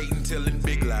niggas hating, telling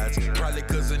big lies. Probably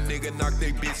cause a nigga knocked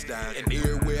they bitch down. And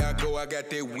everywhere I go, I got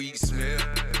that weed smell.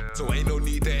 So ain't no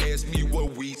need to ask me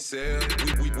what we sell.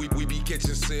 We be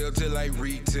catching sales till like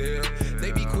retail.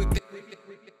 They be quick to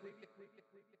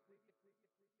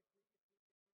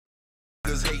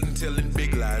niggas hating, telling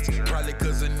big lies. Probably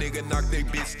cause a nigga knocked they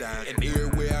bitch down. And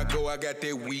everywhere I go, I got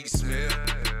that weed smell.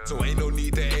 So ain't no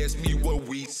need to ask me what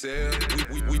we sell.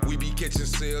 We be catching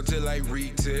sales till like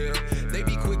retail. They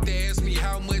be quick to ask me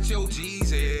how much your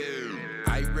G's is.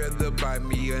 I'd rather buy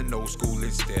me an old school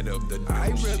instead of the new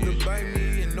I'd rather shit. buy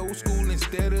me an old school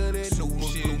instead of that new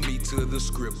shit. Glue me to the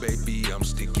script, baby, I'm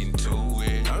sticking to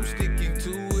it. I'm sticking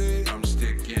to it. I'm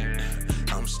sticking to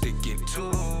it. I'm sticking to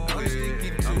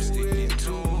it.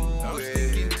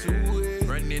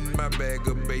 bag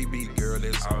of baby girl,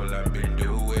 that's all I've been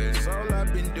doing. That's all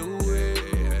I've been doing.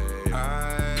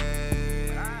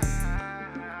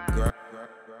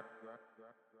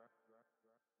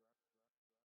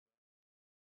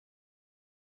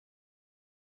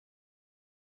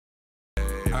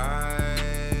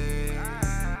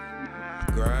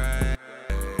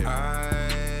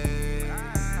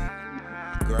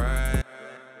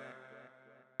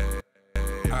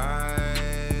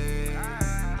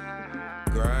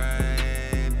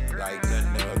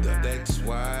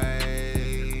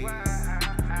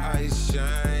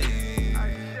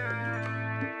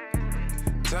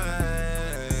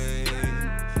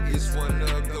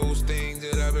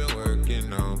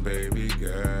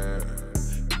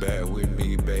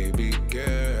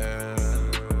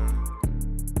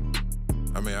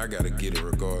 I gotta get it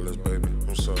regardless, baby.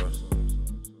 I'm sorry.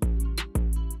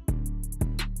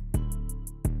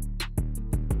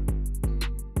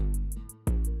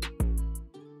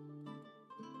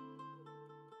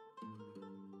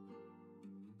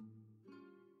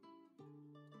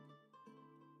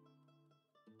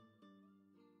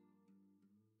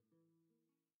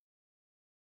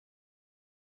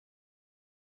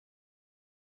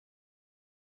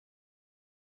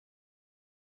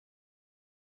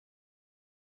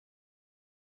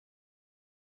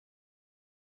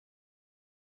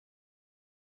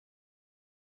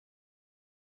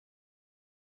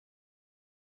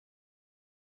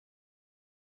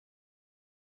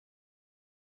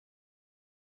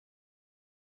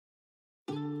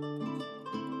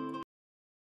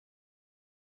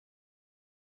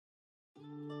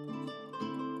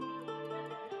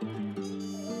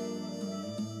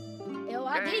 Eu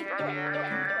adito.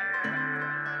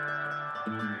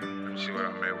 Let me see what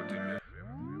I made with this.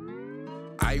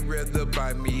 I'd rather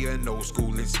buy me an old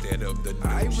school instead of the new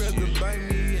I'd shit. rather buy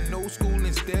me an old school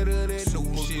instead of that new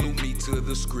Super shit. glue me to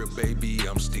the script, baby.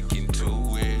 I'm sticking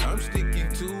to it. I'm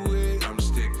sticking to it. I'm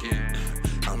sticking to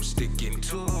it. I'm sticking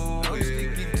to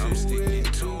I'm sticking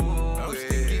it. to I'm it.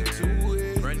 sticking to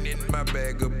it. Running my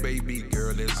bag of baby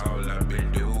girl, that's all I've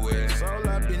been doing. That's all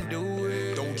I've been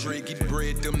doing. Don't drink it,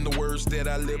 bread, them the words that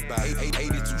I live by.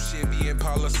 82 Chevy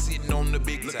Impala sitting on the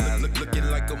big time. Looking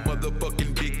like a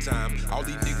motherfucking big time. All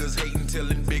these niggas hating,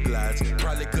 telling big lies.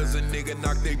 Probably cause a nigga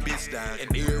knocked they bitch down.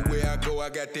 And everywhere I go, I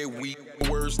got that weak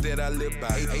words that I live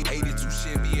by. 82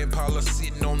 Chevy Impala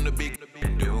sitting on the big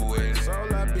doing. That's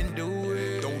all I've been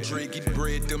doing. Don't drink it,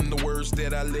 bread, them the words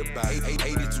that I live by.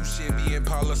 82 Chevy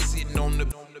Impala sitting on the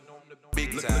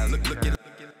big time. Looking.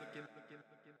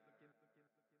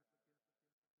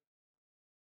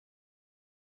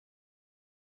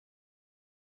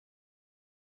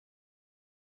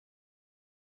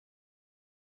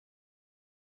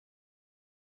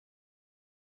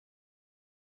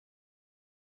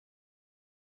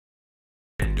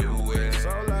 That's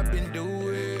all I've been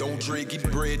doing. Don't drink it,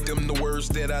 bread, them the words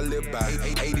that I live by.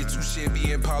 82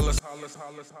 Chevy Impala. That's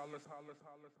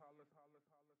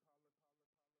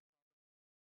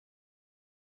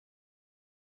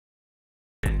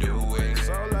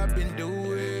all I've been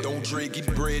doing. Don't drink it,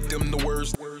 bread, them the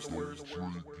words. Drink it, bread, them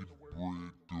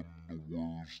the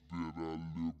words that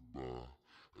I live by.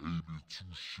 82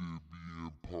 Chevy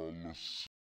Impala.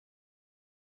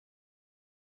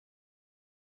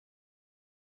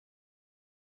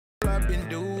 I've been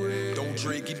doing. Don't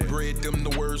drink it, bread, them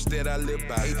the words that I live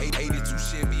by. 82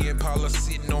 Chevy Impala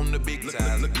sitting on the big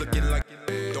time. Looking like.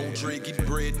 Don't drink it,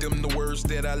 bread, them the words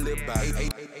that I live by.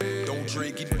 Don't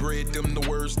drink it, bread, them the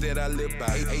words that I live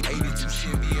by. 82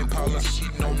 Chevy Impala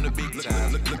sitting on the big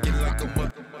time. Looking like a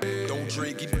mother. Don't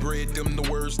drink it, bread, them the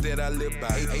words that I live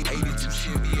by. 82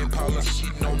 Chevy Impala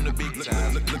sitting on the big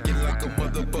time. Looking like a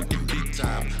motherfucking big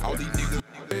time. All these niggas.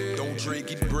 Don't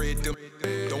drink it, bread, them.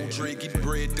 Don't drink it,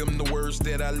 bread, them the words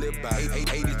that I live by.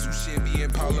 82 Chevy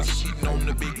Impala sitting on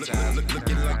the big time.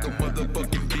 Looking like a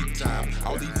motherfucking big time.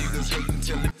 All these niggas hating,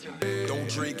 telling. Don't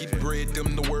drink it, bread,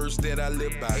 them the words that I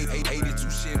live by. 82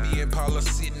 Chevy Impala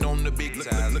sitting on the big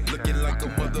time. Looking like a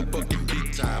motherfucking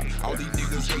big time. All these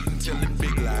niggas hating, telling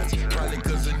big lies. Probably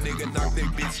cause a nigga knocked they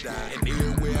bitch down. And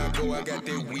everywhere I go, I got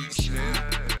that weak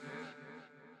shit.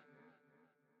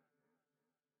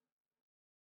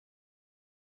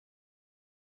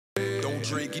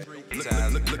 Drink it,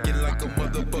 looking like a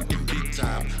motherfucking big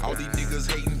time. All these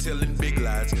niggas hating, telling big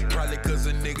lies. Probably cause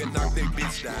a nigga knocked they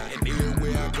bitch down. And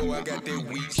everywhere I go, I got that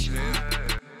weak shit.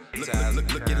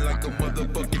 Looking like a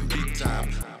motherfucking big time.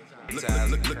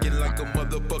 Looking like a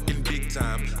motherfucking big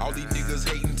time. All these niggas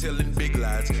hating, telling big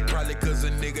lies. Probably cause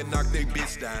a nigga knocked they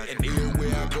bitch down. And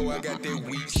everywhere I go, I got that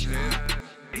weak shit.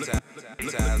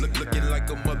 Looking like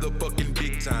a motherfucking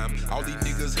big time. All these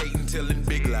niggas hating, telling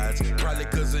big lies. Probably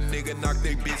cause a nigga knocked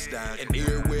they bitch down. And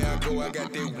everywhere I go, I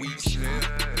got that weed smell.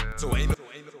 So ain't no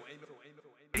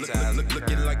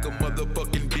looking like a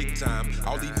motherfucking big time.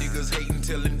 All these niggas hating,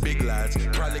 telling big lies.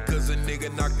 Probably cause a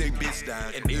nigga knocked they bitch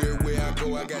down. And everywhere I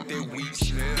go, I got that weed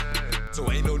smell. So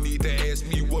ain't no need to ask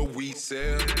me what we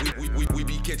sell. We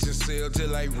be catching sales just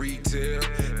like retail.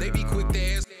 They be quick to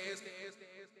ask.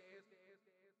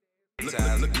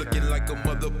 Looking like a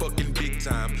motherfucking big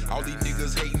time. All these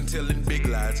niggas hating, telling big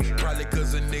lies. Probably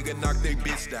cause a nigga knocked they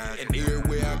bitch down. And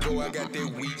everywhere I go, I got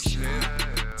that weed smell.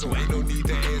 So ain't no need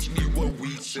to ask me what we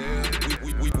sell.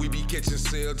 We be catching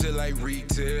sales just like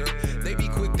retail. They be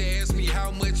quick to ask me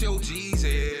how much your G's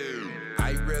is.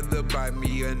 I'd rather buy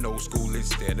me an old school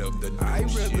instead of the new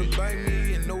I'd rather shit. buy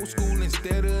me an old school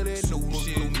instead of that new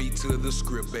shit. Glue me to the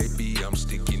script, baby, I'm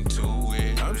sticking to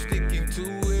it. I'm sticking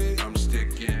to it. I'm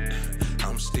sticking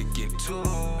to it.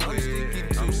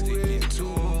 I'm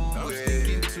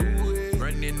sticking to it.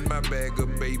 Running my bag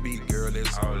of baby girl,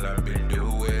 that's all I've been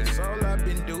doing. That's all I've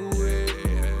been doing.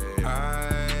 I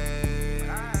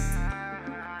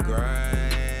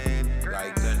grind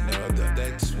like another.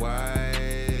 That's why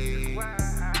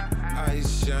I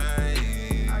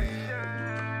shine.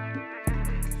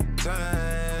 Time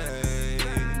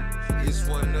is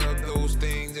one of those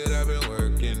things that I've been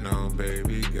working on,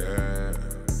 baby girl.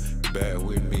 Bear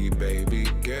with me, baby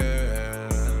girl.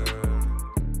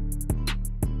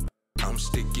 I'm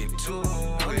sticking to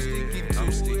it.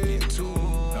 I'm sticking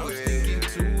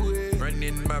to it.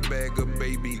 Running my bag of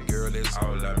baby girl, that's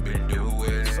all I've been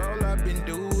doing. That's all I've been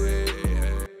doing.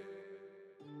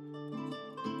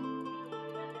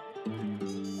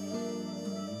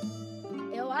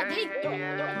 Eu adicto.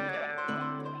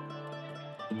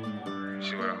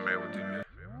 See what I made with this?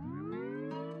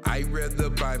 I'd rather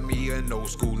buy me an old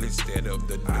school instead of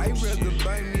the new I'd rather shit.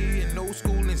 buy me an old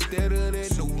school instead of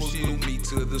that new shit. Glue me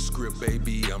to the script,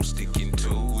 baby, I'm sticking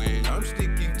to it. I'm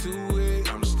sticking to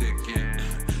it. I'm sticking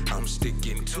to it. I'm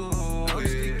sticking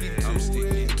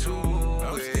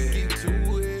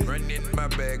to it. Running my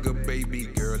bag of baby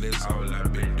girl, that's all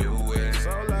I've been doing. That's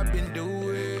all I've been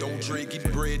doing. Don't drink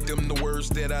it, bread, them the words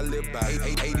that I live by.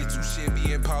 82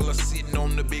 Chevy and Paula sitting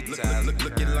on the big time.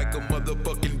 Looking like a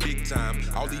motherfucking big time.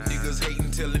 All these niggas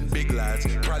hating, telling big lies.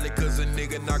 Probably cause a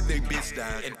nigga knocked they bitch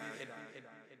down. And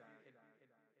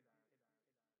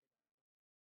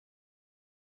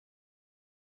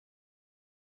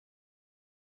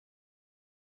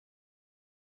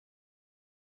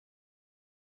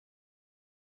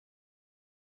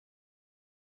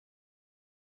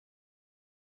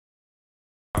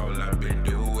all I've been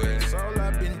doing. That's all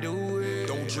I've been doing.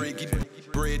 Don't drink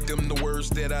it, bread, them the words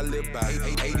that I live by.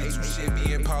 82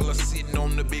 Chevy and Paula sitting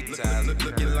on the big time.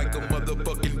 Looking like a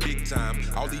motherfucking big time.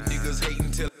 All these niggas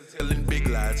hating, telling big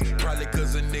lies. Probably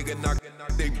cause a nigga knocked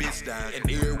they bitch down. And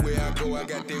everywhere I go, I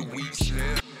got that weed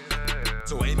smell.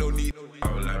 So ain't no need.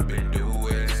 All I've been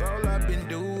doing. That's all I've been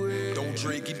doing. Don't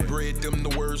drink it, bread, them the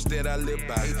words that I live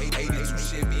by. 82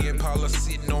 Chevy and Paula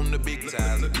sitting on the big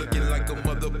time. Looking like a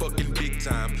motherfucking big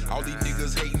time. All these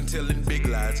niggas hating, telling big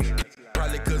lies.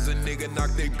 Probably cause a nigga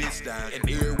knocked they bitch down. And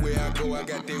everywhere I go, I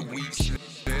got that weed smell.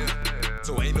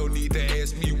 So ain't no need to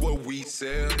ask me what we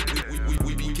sell.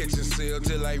 We be catching sales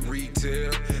just like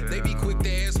retail. They be quick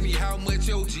to ask me how much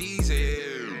your G's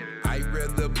is. I'd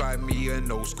rather buy me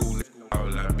an old school.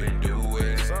 All I've been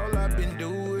doing. That's all I've been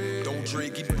doing. Don't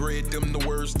drink it, bread, them the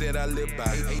words that I live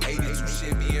by. 82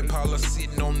 Chevy and Paula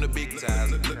sitting on the big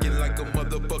time. Looking like a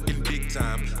motherfucking big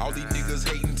time. All these niggas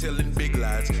hating, telling big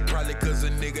lies. Probably cause a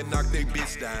nigga knocked they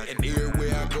bitch down. And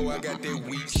everywhere I go, I got that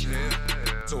weed smell.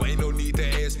 So ain't no need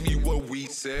to ask me what we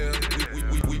sell.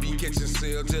 We be catching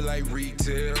sales just like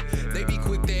retail. They be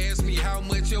quick to ask me how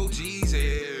much your G's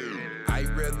is. I'd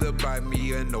rather buy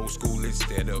me an old school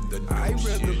instead of the new I'd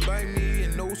rather shit. buy me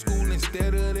an old school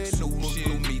instead of that new shit.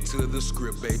 Glue me to the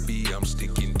script, baby, I'm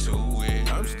sticking to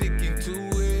it. I'm sticking to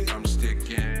it. I'm sticking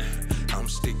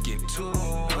to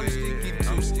it. I'm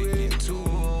sticking to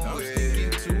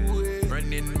it.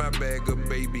 Running my bag of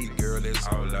baby girl, that's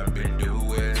all I've been doing.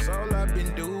 That's all I've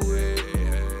been doing.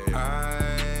 I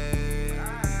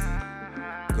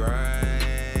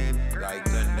grind like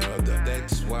another.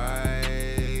 That's why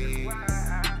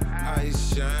I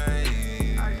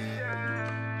shine.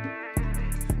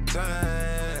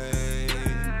 Time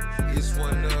is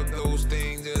one of those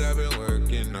things that I've been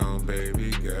working on,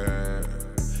 baby girl.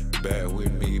 Bear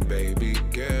with me, baby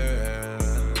girl.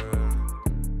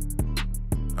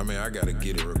 I mean, I gotta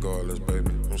get it regardless,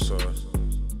 baby. I'm sorry.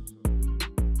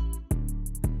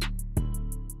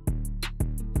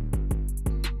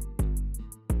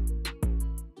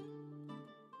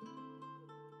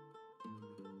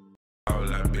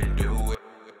 I've been doing.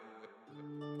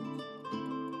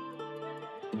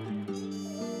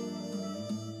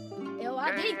 Eu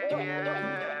adicto.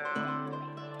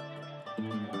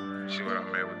 See what I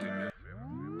made with this?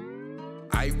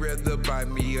 I'd rather buy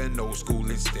me an old school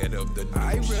instead of the new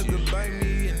I'd shit. rather buy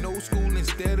me an old school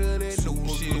instead of that new Super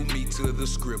shit. glue me to the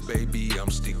script, baby,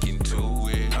 I'm sticking to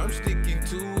it. I'm sticking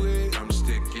to it. I'm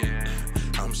sticking to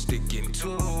it. I'm sticking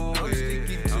to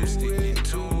I'm sticking it.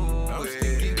 to I'm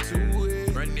sticking it. to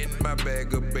it. Running my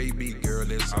bag of baby girl,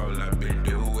 that's all I've been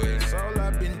doing. That's all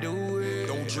I've been doing.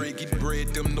 Don't drink it, bread,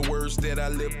 them the words that I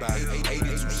live by.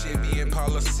 82 Chevy and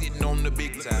Paula sitting on the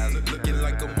big time. Looking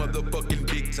like a motherfucking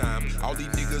big time. All these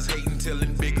niggas hating,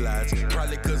 telling big lies.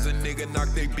 Probably cause a nigga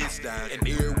knocked they bitch down. And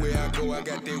everywhere I go, I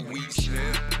got that weed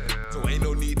smell. So ain't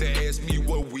no need to ask me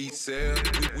what we sell.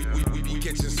 We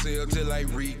catching sale till like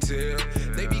retail.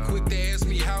 They be quick to ask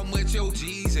me how much your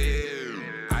G's is.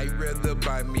 I'd rather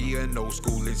buy me an old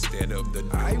school instead of the new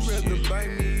I'd rather shit. buy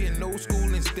me an old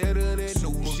school instead of that new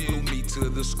Super shit. glue me to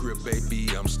the script, baby,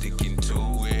 I'm sticking to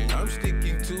it. I'm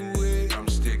sticking to it. I'm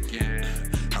sticking to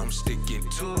it. I'm sticking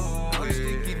to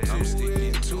I'm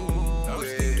sticking it. to I'm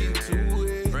it. sticking to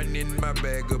it. Running my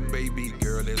bag of baby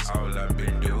girl, that's all I've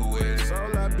been doing. That's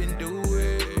all I've been doing.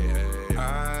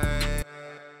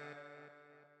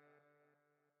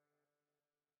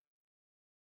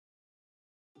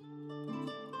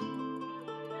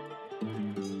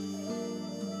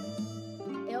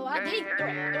 Eu adicto.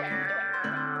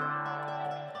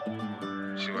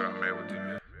 See what I made with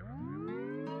this?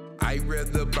 I'd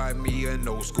rather buy me an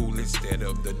old school instead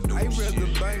of the new I'd shit.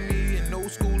 rather buy me an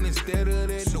old school instead of that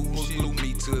new Super shit. glue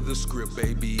me to the script,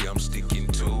 baby, I'm sticking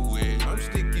to it. I'm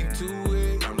sticking to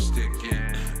it. I'm sticking to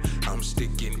it. I'm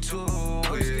sticking to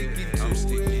I'm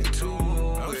sticking it. to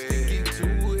I'm sticking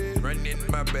to it. Running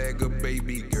my bag of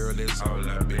baby girl, that's all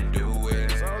I've been doing.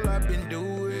 That's all I've been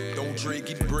doing. Don't drink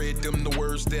it, bread, them the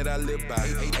words that I live by.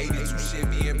 82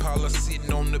 Chevy and Paula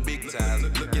sitting on the big time.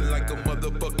 Looking like a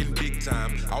motherfucking big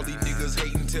time. All these niggas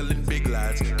hating, telling big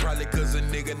lies. Probably cause a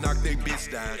nigga knocked they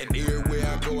bitch down. And everywhere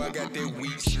I go, I got that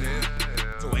weed smell.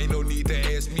 So ain't no need to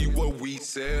ask me what we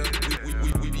sell.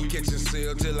 We catching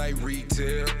sale till like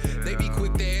retail. They be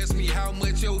quick to ask me how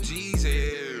much your G's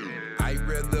is. I'd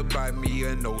rather buy me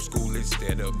an old school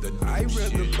instead of the new I'd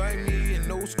shit. rather buy me an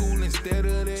old school instead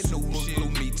of that Super new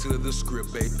glue shit. me to the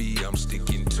script, baby, I'm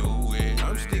sticking to it.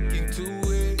 I'm sticking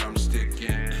to it. I'm sticking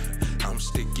to it. I'm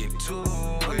sticking to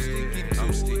I'm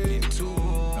it. sticking to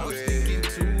I'm sticking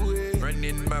to it.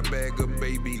 Running my bag of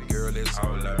baby girl, that's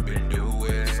all I've been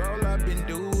doing. That's all I've been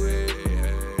doing.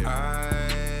 I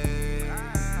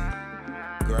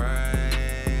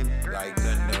grind like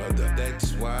none other,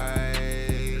 that's why.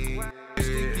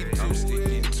 I'm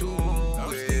sticking to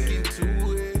I'm sticking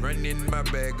to it. Running my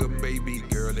bag of baby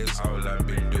girl, that's all I've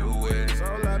been doing. That's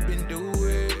all I've been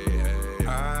doing.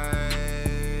 I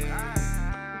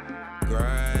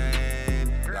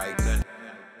grind like none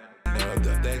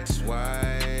other, that's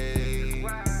why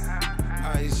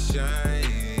I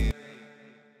shine.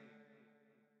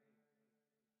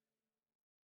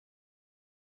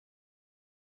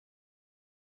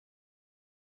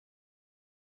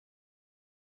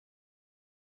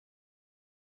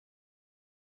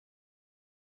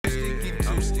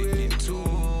 I'm sticking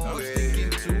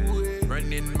to it.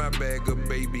 Running my bag of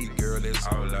baby girl, that's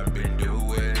all I've been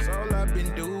doing. That's all I've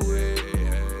been doing.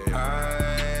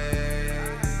 I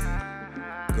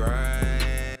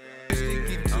grind.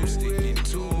 I'm sticking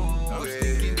to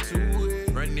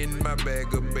it. Running my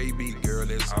bag of baby girl,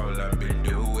 that's all I've been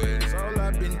doing. That's all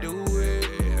I've been doing.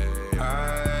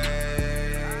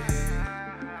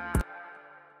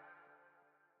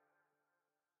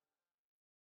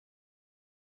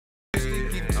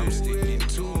 I'm sticking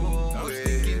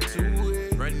to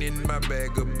it. Running my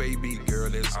bag of baby girl,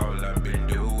 that's all I've been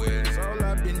doing. That's all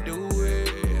I've been doing.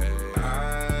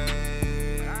 I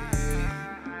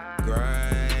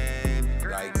grind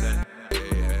like none.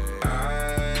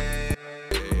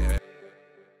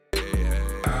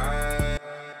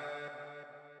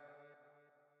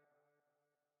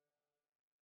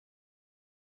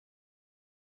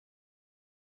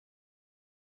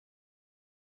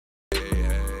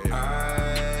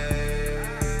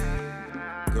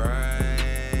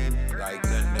 Grind like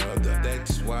none other,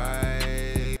 that's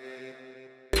why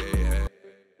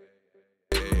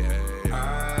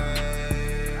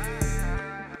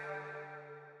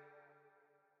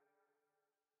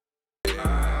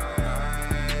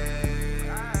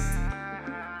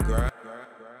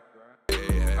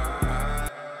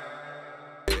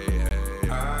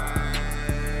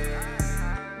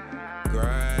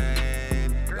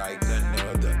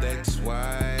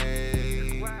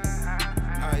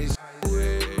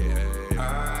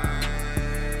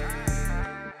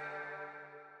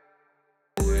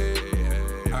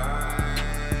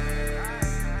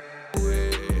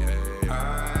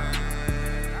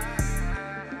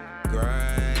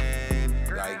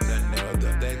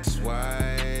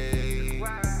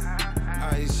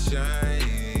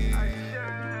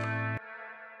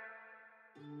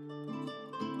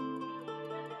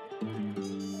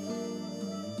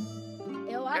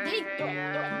Eu adicto.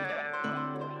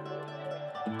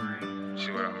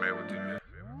 See what I made with this bitch?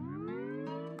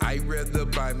 I'd rather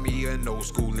buy me an old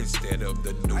school instead of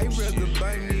the new I'd shit. rather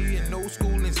buy me an old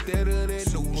school instead of that new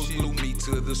Super shit. glue me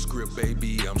to the script,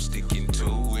 baby, I'm sticking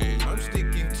to it. I'm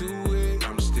sticking to it.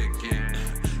 I'm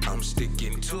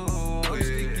sticking to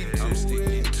it. I'm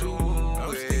sticking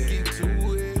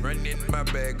to it. Running my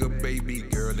bag of baby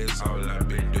girl, that's all I've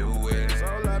been doing. That's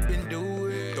all I've been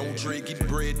doing. Don't drink it,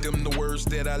 bread, them the words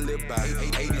that I live by.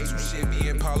 82 Chevy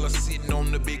and Paula sitting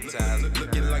on the big time,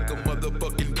 looking like a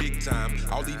motherfucking big time.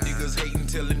 All these niggas hating,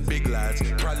 telling big lies,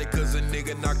 probably cause a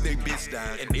nigga knocked they bitch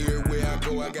down. And everywhere I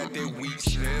go, I got that weed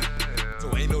smell.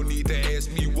 So ain't no need to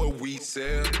ask me what we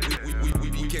sell. We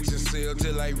be catching sale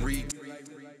till I read.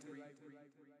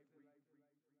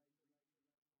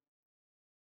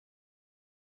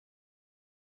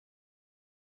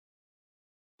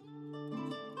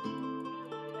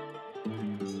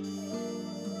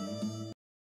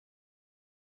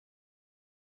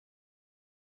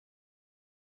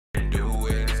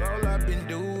 That's all I've been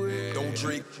doing. Don't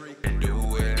drink,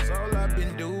 do it. That's all I've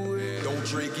been doing. Don't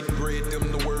drink it, bread,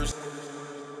 them the worst.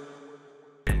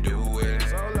 Do it.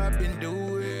 That's all I've been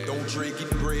doing. Don't drink it,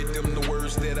 bread, them the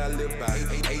words that I live by.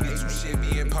 82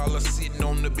 Chevy and Paula sitting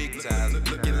on the big time,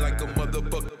 looking like a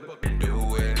motherfucker.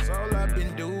 Do it. That's all I've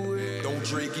been doing. Don't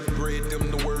drink it, bread,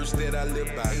 them the words that I live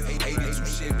by. 82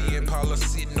 Chevy and Paula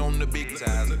sitting on the big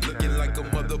time, looking like a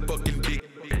motherfucking big.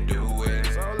 Do it.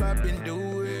 That's all I've been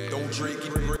doing. Don't drink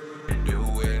it, bread.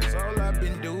 Do it. That's all I've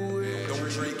been doing. Don't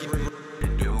drink it,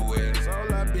 bread. Do it. That's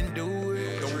all I've been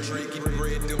doing. Don't drink it,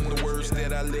 bread, them the words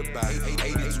that I live by.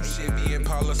 82 Chevy and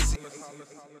Paula sitting.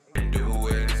 Do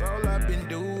it. That's all I've been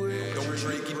doing. Don't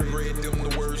drink it, bread, them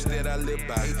the words that I live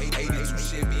by. 82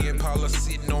 Chevy and Paula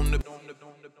sitting on the.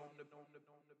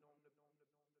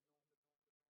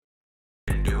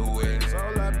 Do it. That's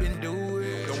all I've been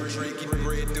doing. Don't drink it,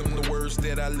 bread, them the words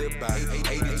that I live by.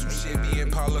 82 Chevy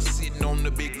and Paula sitting on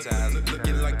the big time,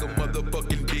 looking like a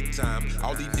motherfucking big time.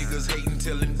 All these niggas hating,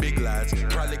 telling big lies,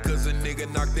 probably cause a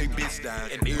nigga knocked they bitch down.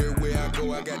 And everywhere I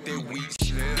go, I got that weed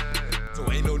smell. So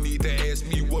ain't no need to ask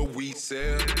me what we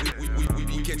sell. We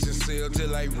be catching sale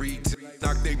till I read.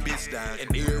 Knock they bitch down.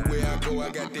 And everywhere I go, I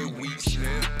got that weed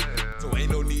smell. So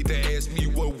ain't no need to ask me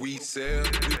what we sell.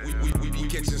 We be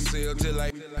catching sale till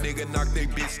I nigga knock they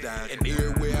bitch down. And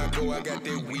everywhere I go, I got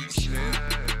that weed smell.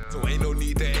 So ain't no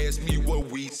need to ask me what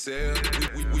we sell.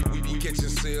 We be catching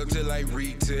sale till I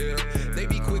retail. They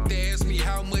be quick to ask me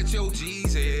how much your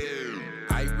G's is.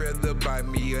 I'd rather buy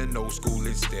me an old school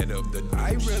instead of the new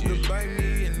I'd shit. rather buy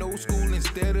me an old school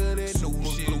instead of that new Super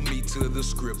shit. glue me to the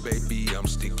script, baby, I'm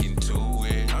sticking to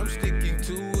it. I'm sticking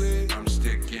to it. I'm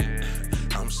sticking to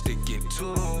it. I'm sticking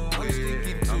to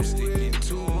I'm sticking it.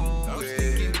 to I'm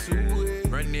sticking to it.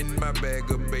 Running my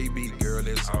bag of baby girl,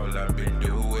 that's all I've been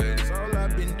doing. That's all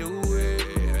I've been doing.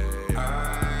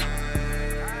 I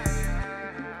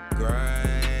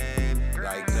grind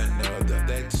like none other,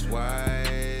 that's why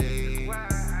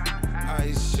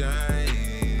I shine.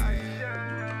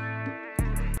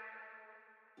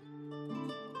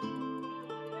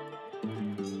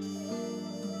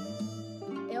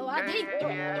 Eu adicto.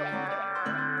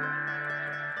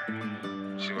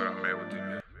 See what I made with this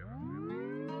bitch?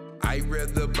 I'd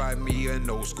rather buy me an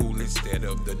old school instead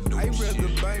of the new I'd shit.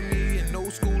 rather buy me an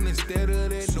old school instead of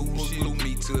that new Super shit. glue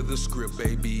me to the script,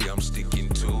 baby, I'm sticking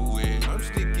to it. I'm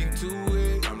sticking to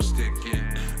it. I'm sticking to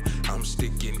it. I'm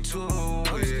sticking to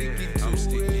I'm it.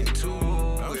 sticking to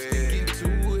I'm sticking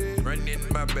to it. Running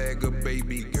my bag of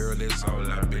baby girl, that's all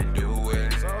I've been doing.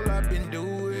 That's all I've been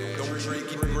doing. Don't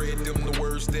drink it, bread, them the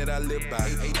words that I live by.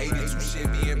 82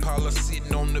 Chevy and Paula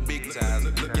sitting on the big time,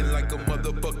 looking like a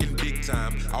motherfucking big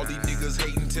time. All these niggas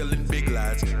hating, telling big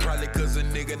lies, probably cause a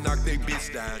nigga knocked they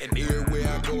bitch down. And everywhere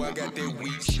I go, I got that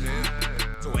weed smell.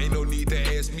 So ain't no need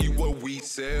to ask me what we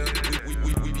sell.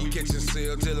 We be catching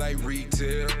sale till I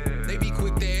retail. They be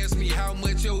quick to ask me how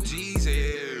much your G's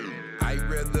is. I'd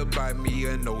rather buy me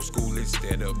an old school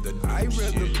instead of the new I'd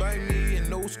shit. rather buy me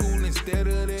an old school instead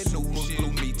of that new Super shit.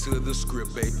 glue me to the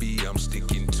script, baby, I'm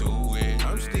sticking to it.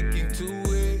 I'm sticking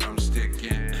to it. I'm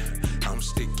sticking to it. I'm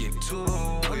sticking to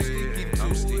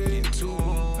I'm sticking it. to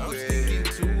I'm sticking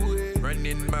to it.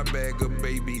 Running my bag of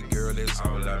baby girl, that's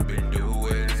all I've been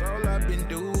doing. That's all I've been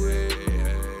doing.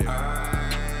 I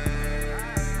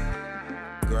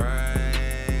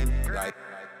grind like.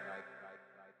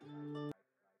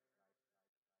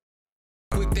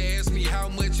 Quick to ask me how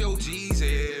much your G's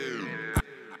is.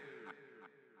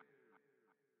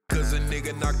 Cause a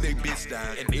nigga knocked they bitch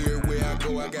down. And everywhere I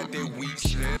go, I got that weed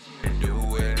smell.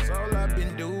 Do it. That's all I've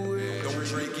been doing. Don't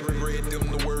drink it, bread,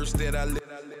 them the words that I live.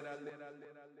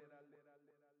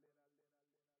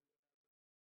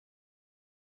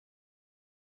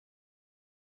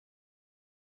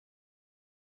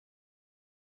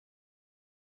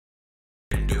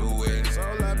 That's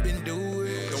all I've been doing.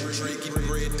 Don't drinking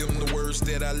bread, them the words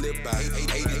that I live by.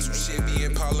 82 Chevy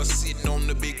and Paula sitting on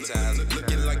the big ties,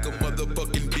 looking like a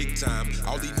motherfucking big time.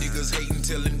 All these niggas hating,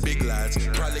 telling big lies.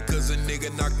 Probably cause a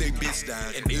nigga knocked they bitch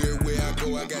down. And everywhere I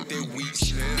go, I got that weed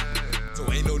smell.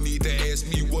 So ain't no need to ask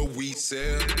me what we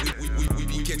sell. We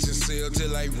be catching sale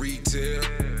till I retail.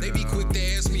 They be quick to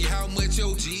ask me how much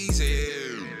your G's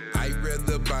is. I'd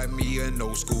rather buy me an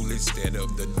old school instead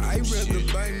of the new I'd shit.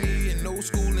 rather buy me an old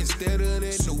school instead of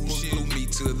that So new shit. glue me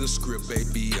to the script,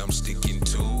 baby, I'm sticking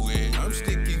to it. I'm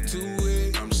sticking to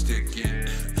it.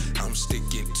 I'm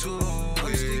sticking to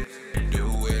it. Do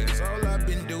it. That's all I've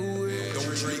been doing.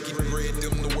 Don't drinking bread,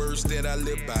 them the words that I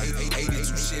live by.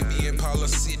 82 Chevy and Paula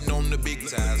sitting on the big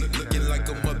ties, looking like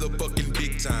a motherfucking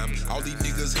big time. All these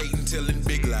niggas hating, telling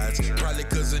big lies. Probably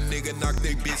cause a nigga knocked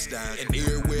they bitch down. And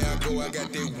everywhere I go, I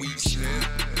got that weed smell.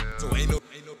 So ain't no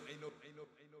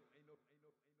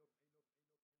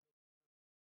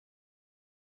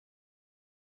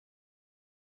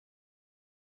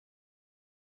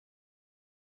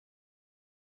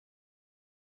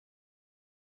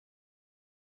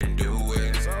do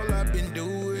it. That's all I've been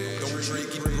doing. Don't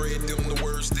drinking bread, them the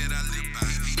words that I live by.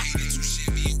 82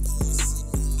 Chevy and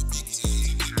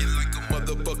looking like a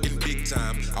motherfucking big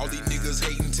time. All these niggas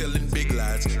hating, telling big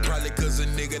lies. Probably cause a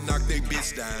nigga knocked they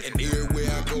bitch down. And everywhere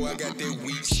I go, I got that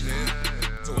weed smell.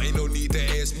 So ain't no need to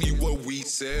ask me what we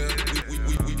sell.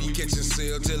 We be catching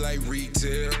sale till I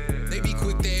retail. They be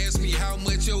quick to ask me how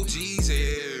much your G's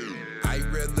is. I'd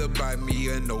rather buy me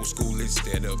an old school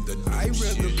instead of the new I'd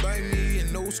shit. rather buy me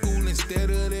an old school instead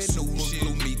of that So new shit.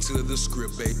 glue me to the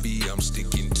script, baby, I'm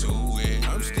sticking to it.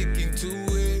 I'm sticking to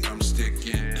it. I'm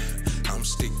sticking to it. I'm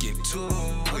sticking to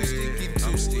I'm it.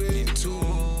 sticking to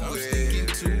I'm it. sticking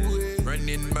to it.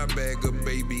 Running my bag of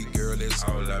baby girl, that's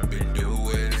all I've been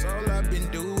doing. That's all I've been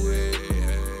doing.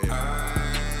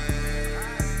 I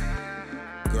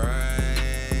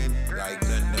grind like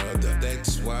another,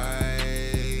 that's why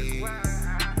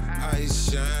I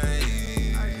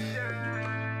shine.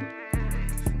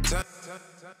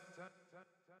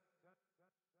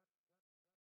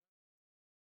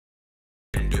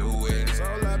 Do it. That's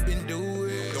all I've been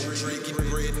doing. Don't drinking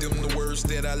bread, them the words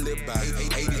that I live by.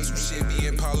 82 Chevy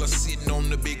and Paula sitting on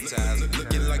the big ties,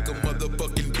 looking like a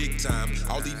motherfucking big time.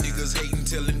 All these niggas hating,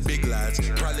 telling big lies.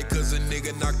 Probably cause a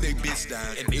nigga knocked they bitch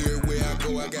down. And everywhere I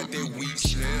go, I got that weed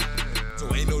smell.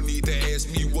 So ain't no need to ask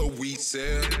me what we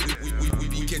sell. We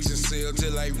be catching sale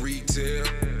till I retail.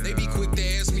 They be quick to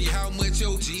ask me how much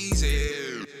your G's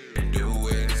is. Do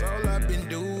it. That's all I've been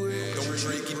doing. Don't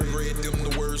drinking bread, them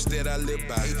the words that I live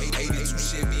by. 82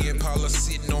 Chevy and Paula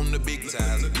sitting on the big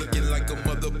ties, looking like a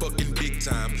motherfucking big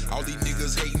time. All these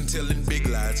niggas hating, telling big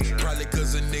lies. Probably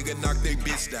cause a nigga knocked they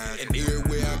bitch down. And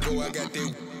everywhere I go, I got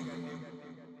that.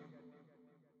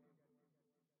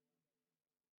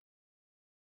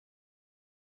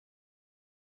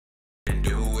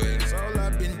 Do it. That's all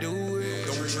I've been doing.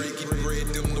 Don't drinking bread,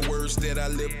 them the words that I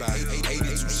live by.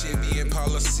 82 Chevy and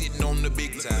Paula sitting on the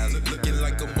big ties, looking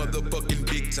like a motherfucking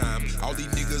big time. All these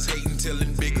niggas hating,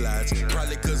 telling big lies.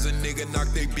 Probably cause a nigga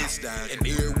knocked they bitch down. And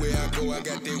everywhere I go, I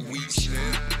got that weed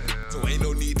smell. So ain't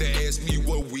no need to ask me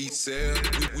what we sell.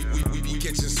 We be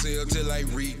catching sale till I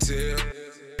retail.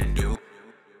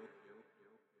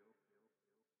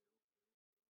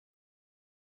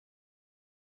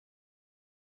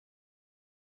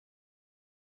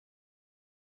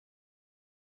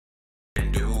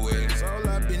 Do it. That's all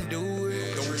I've been doing.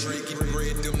 Don't drinking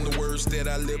bread, them the words that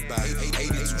I live by.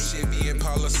 82 Chevy and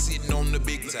Paula sitting on the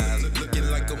big ties, looking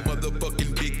like a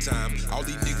motherfucking big time. All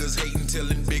these niggas hating,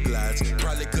 telling big lies.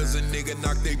 Probably cause a nigga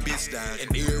knocked they bitch down.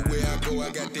 And everywhere I go,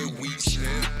 I got that weed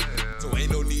smell. So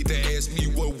ain't no need to ask me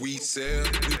what we sell.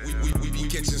 We be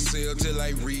catching sale till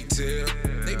I retail.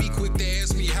 They be quick to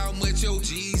ask me how much your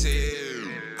G's is.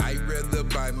 I'd rather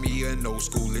buy me an old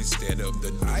school instead of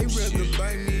the new I'd shit. rather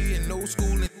buy me an old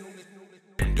school.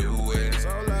 Do it. That's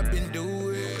all I've been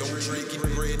doing. Don't drinking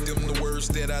bread, them the words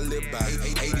that I live by.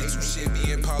 82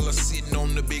 Chevy and Paula sitting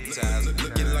on the big ties,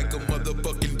 looking like a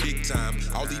motherfucking big time.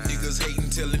 All these niggas hating,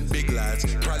 telling big lies.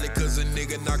 Probably cause a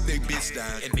nigga knocked they bitch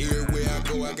down. And everywhere I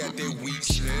go, I got that weed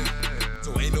smell.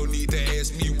 So ain't no need to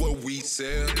ask me what we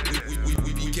sell.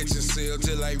 We be catching sale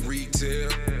till I retail.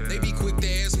 They be quick to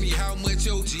ask me how much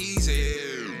your G's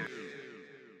is.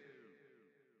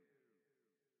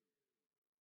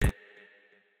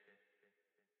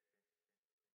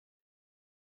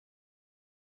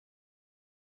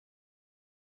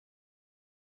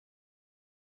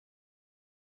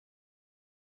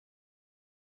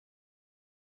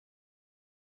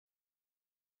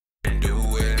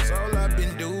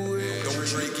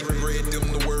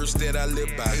 words that I live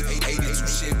by. 82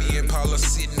 Chevy Impala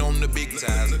sitting on the big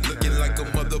tires, looking like a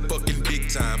motherfucking big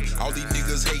time. All these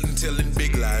niggas hating, telling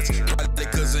big lies, probably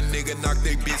cause a nigga knocked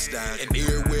they bitch down. And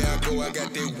everywhere I go, I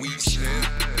got that weed smell.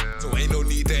 So ain't no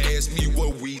need to ask me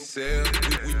what we sell.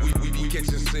 We be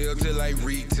catching sales till like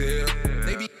retail.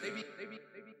 They be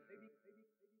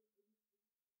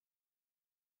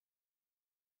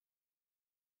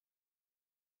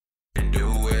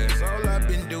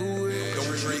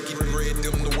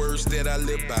that I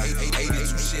live by.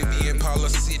 82 Chevy Impala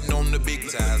sitting on the big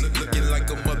tires, looking like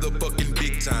a motherfucking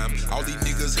big time. All these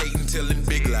niggas hating, telling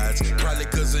big lies, probably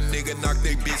cause a nigga knocked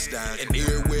they bitch down. And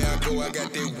everywhere I go, I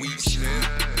got that weed smell.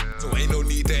 So ain't no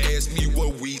need to ask me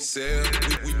what we sell.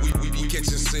 We be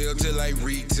catching sales till like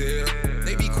retail.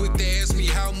 They be quick to ask me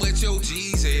how much your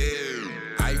G's is.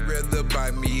 I'd rather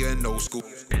buy me an old school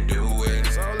and do it.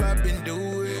 That's all I've been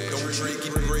doing. Don't drink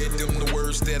and bread, them the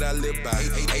words that I live by.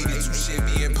 82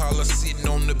 Chevy Impala sitting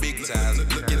on the big tires,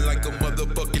 looking like a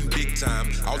motherfucking big time.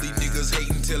 All these niggas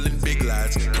hating, telling big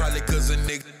lies, probably cause a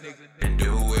nigga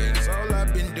do it. That's all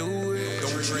I've been doing.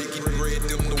 Don't drink and bread,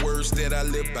 them the words that I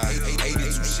live by.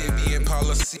 82 Chevy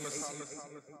Impala sitting.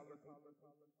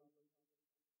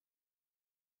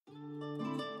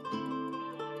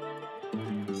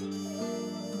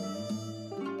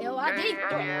 Eu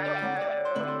adicto.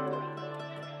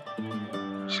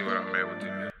 See what I made with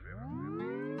you?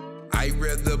 I'd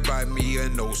rather buy me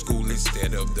an old school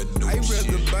instead of the new shit.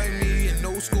 I'd rather buy me an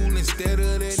old school instead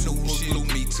of that new shit. Glue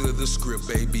me to the script,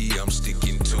 baby, I'm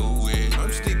sticking to it.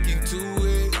 I'm sticking to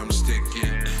it. I'm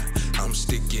sticking to it. I'm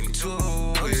sticking to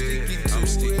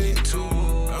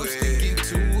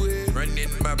it. Running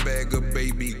my bag up,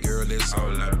 baby girl, that's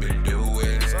all I've been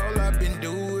doing. That's all I've been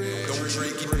doing. Don't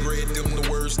drink and bread, them the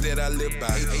words that I live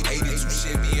by. 82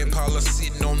 Chevy Impala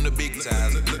sitting on the big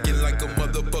tires, looking like a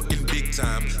motherfucking big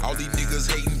time. All these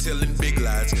niggas hating, telling big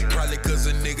lies, probably cause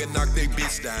a nigga knocked they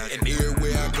bitch down. And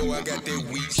everywhere I go, I got that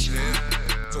weed smell.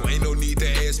 So ain't no need to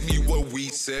ask me what we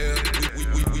sell.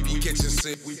 We be catching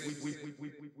sick.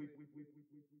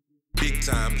 Big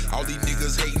time. All these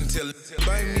niggas hating, telling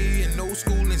Buy me an old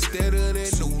school instead of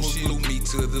that new shit. Glue me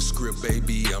to the script,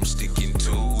 baby, I'm sticking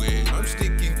to it. I'm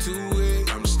sticking to it.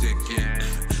 I'm sticking to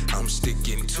it. I'm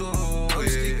sticking to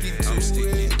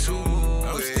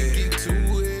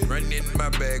it. Running my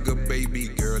bag up, baby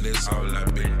girl, that's all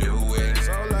I've been doing. That's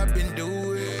all I've been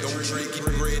doing. Don't drink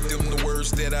and bread, them the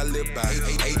words that I live by.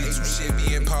 82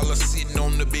 Chevy Impala sitting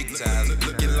on the big tires,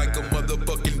 looking like a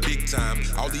motherfucking big time.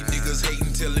 All these niggas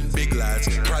hating, telling big lies,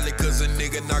 probably cause a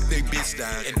nigga knocked they bitch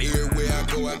down. And everywhere I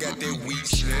go, I got that weed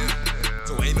smell.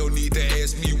 So ain't no need to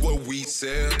ask me what we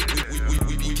sell. We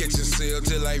be catching sales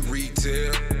till like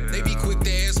retail. They be quick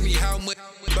to ask me how much.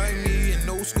 Buy me an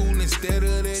old school instead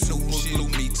of that new shit. Glue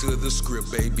me to the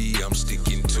script, baby, I'm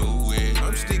sticking to it.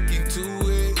 I'm sticking to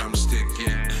it. I'm sticking to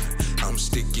it. I'm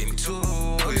sticking to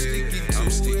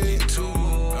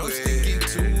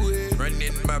it.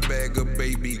 Running my bag up,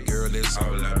 baby girl, that's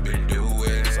all I've been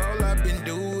doing. That's all I've been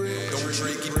doing. Don't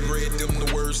drink and bread, them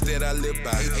the words that I live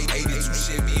by. 82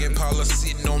 Chevy Impala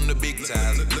sitting on the big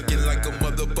tires, looking like a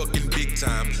motherfucking big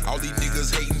time. All these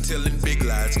niggas hating, telling big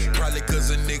lies, probably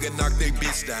cause a nigga knocked they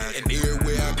bitch down. And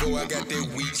everywhere I go, I got that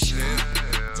weed smell.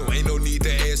 So ain't no need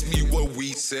to ask me what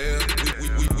we sell.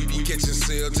 We be catching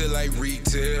sales till like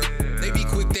retail. They be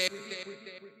quick to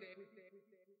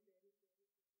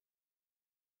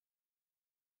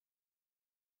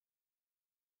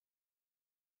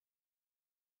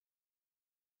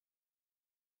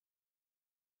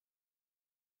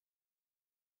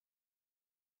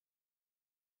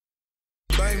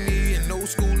Buy me an old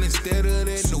school instead of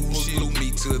that new shit. glue me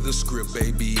to the script,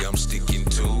 baby, I'm sticking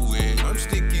to it. I'm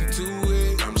sticking to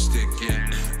it. I'm sticking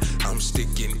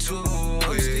to it.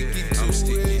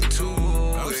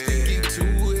 I'm sticking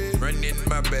to it. Running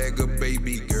my bag up,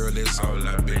 baby girl, that's all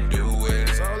I've been doing.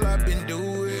 That's all I've been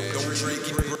doing. Don't drink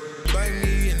and buy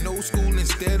me an old school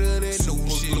instead of that new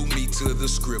shit. glue me to the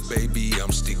script, baby,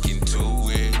 I'm sticking to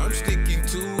it. I'm sticking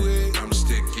to it. I'm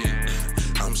sticking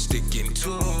to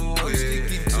it.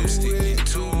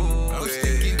 I'm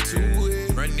sticking to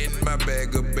it. Running my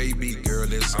bag up, baby girl,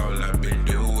 that's all I've been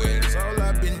doing. That's all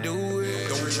I've been doing.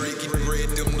 Don't drink and bread,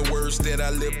 them the words that I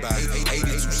live by.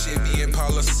 82 Chevy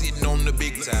Impala sitting on the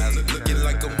big tires, looking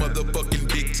like a motherfucking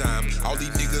big time. All these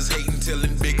niggas hating,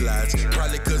 telling big lies,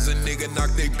 probably cause a nigga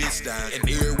knocked they bitch down. And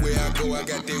everywhere I go, I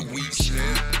got that weed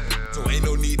smell. So ain't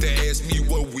no need to ask me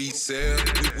what we sell.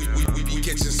 We be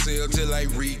catching sales till like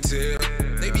retail.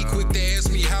 They be quick to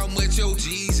ask me how much your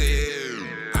G's is.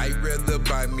 I'd rather rather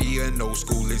buy me an old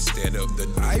school instead of the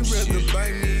new I'd rather shit.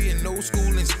 buy me an old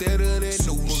school instead of that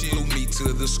So new shit. glue me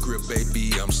to the script,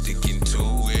 baby, I'm sticking to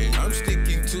it. I'm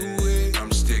sticking to it.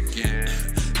 I'm sticking to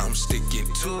it. I'm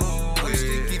sticking to I'm it.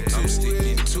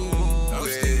 sticking to I'm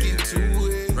it. sticking to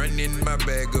it. Running my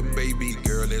bag of baby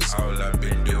girl, that's all I've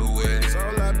been doing. That's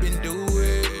all I've been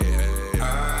doing. I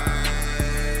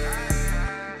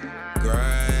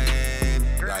grind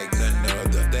like none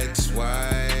other. That's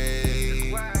why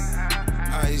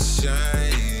I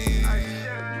shine.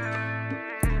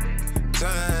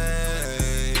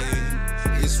 Time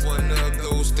is one of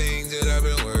those things that I've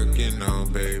been working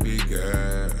on, baby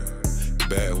girl.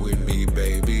 Bear with me,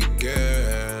 baby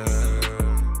girl.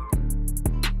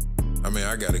 I mean,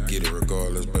 I gotta get it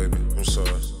regardless, baby. I'm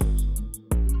sorry.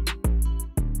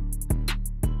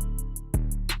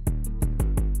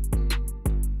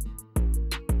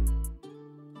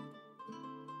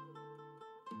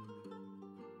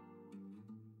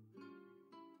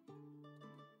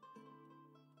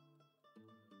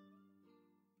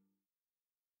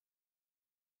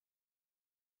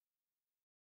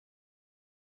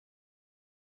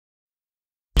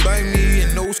 Buy me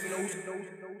an old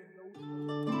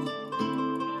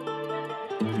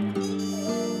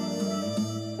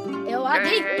Eu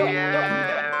adicto.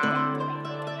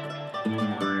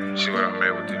 See what I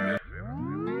made with this?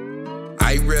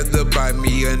 I'd rather buy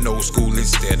me an old school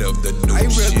instead of the new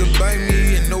I'd shit. rather buy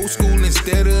me an old school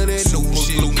instead of that So new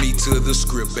shit. glue me to the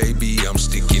script, baby, I'm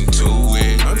sticking to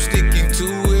it. I'm sticking to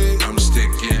it. I'm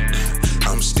sticking to it.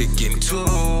 I'm sticking to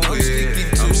I'm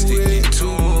it. sticking to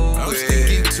I'm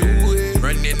sticking to it.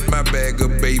 Running my bag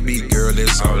of baby girl,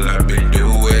 that's all I've been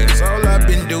doing. That's all I've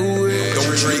been doing.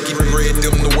 Don't drink and bread,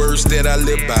 them the words that I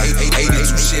live by.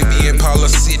 82 Chevy and Paula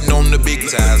sitting on the big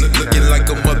ties. Looking like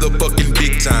a motherfucking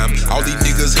big time. All these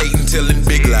niggas hating, telling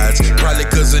big lies. Probably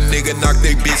cause a nigga knocked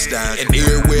they bitch down. And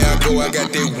everywhere I go, I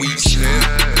got that weed smell.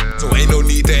 So ain't no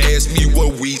need to ask me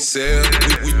what we sell.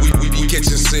 We be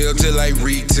catching sale till like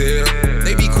retail.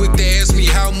 They be quick to ask me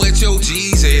how much your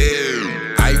G's is.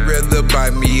 I'd rather buy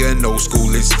me an old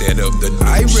school instead of the new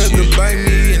I'd rather shit. buy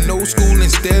me an old school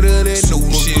instead of that So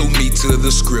new shit. glue me to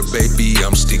the script, baby,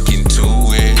 I'm sticking to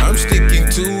it. I'm sticking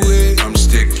to it. I'm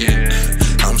sticking to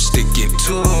it. I'm sticking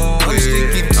to I'm it.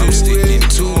 sticking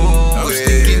to I'm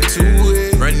sticking to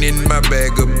it. Running my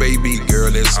bag of baby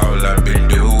girl, that's all I've been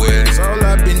doing. That's all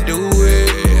I've been doing.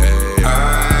 I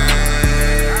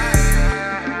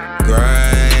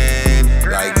grind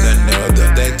like none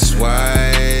other. That's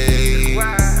why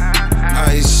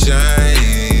I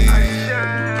shine.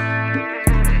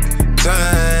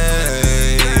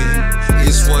 Time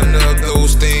is one of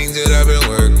those things that I've been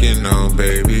working on,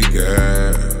 baby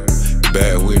girl.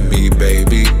 Bear with me,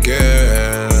 baby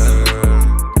girl.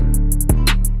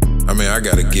 I mean, I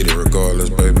gotta get it regardless,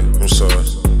 baby. I'm sorry.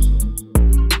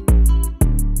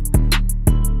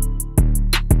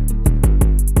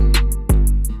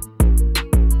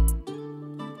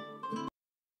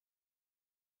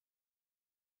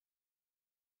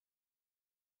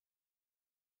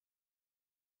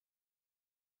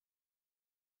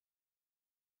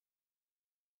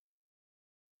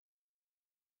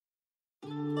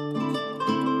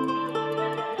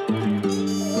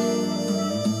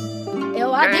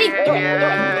 Eu adicto.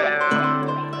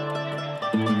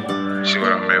 See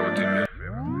what I made with this?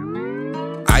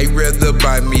 I'd rather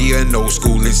buy me an old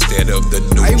school instead of the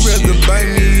new I'd shit. rather buy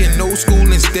me an old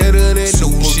school instead of that So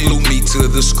new shit. glue me to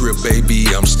the script, baby,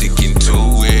 I'm sticking to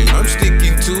it. I'm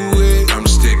sticking to it. I'm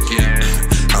sticking to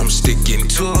it. I'm sticking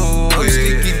to I'm it.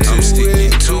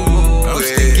 sticking to I'm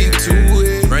sticking to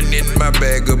it. Running my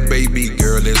bag of baby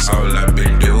girl, that's all I've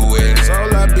been doing. That's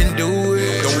all I've been doing.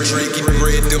 Don't drink and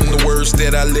bread, them the words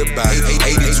that I live by.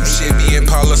 82 Chevy and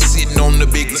Paula sitting on the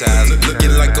big ties.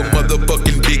 Looking like a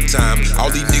motherfucking big time. All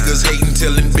these niggas hating,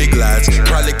 telling big lies.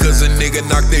 Probably cause a nigga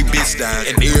knocked they bitch down.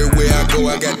 And everywhere I go,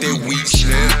 I got that weed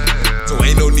smell. So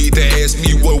ain't no need to ask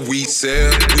me what we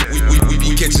sell. We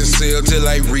be catching sale till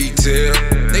like retail.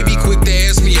 They be quick to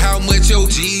ask me how much your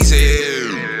G's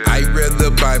is. I'd rather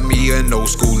buy me an old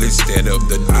school instead of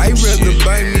the new I'd rather shit.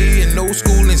 buy me an old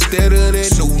school instead of that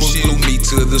So new shit. glue me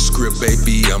to the script,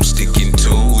 baby, I'm sticking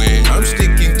to it. I'm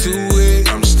sticking to it.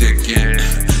 I'm sticking to it.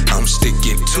 I'm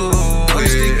sticking to I'm it.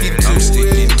 sticking to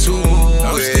it.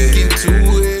 I'm sticking to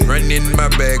it. Running my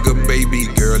bag of baby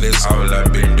girl, that's all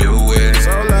I've been doing. That's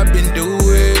all I've been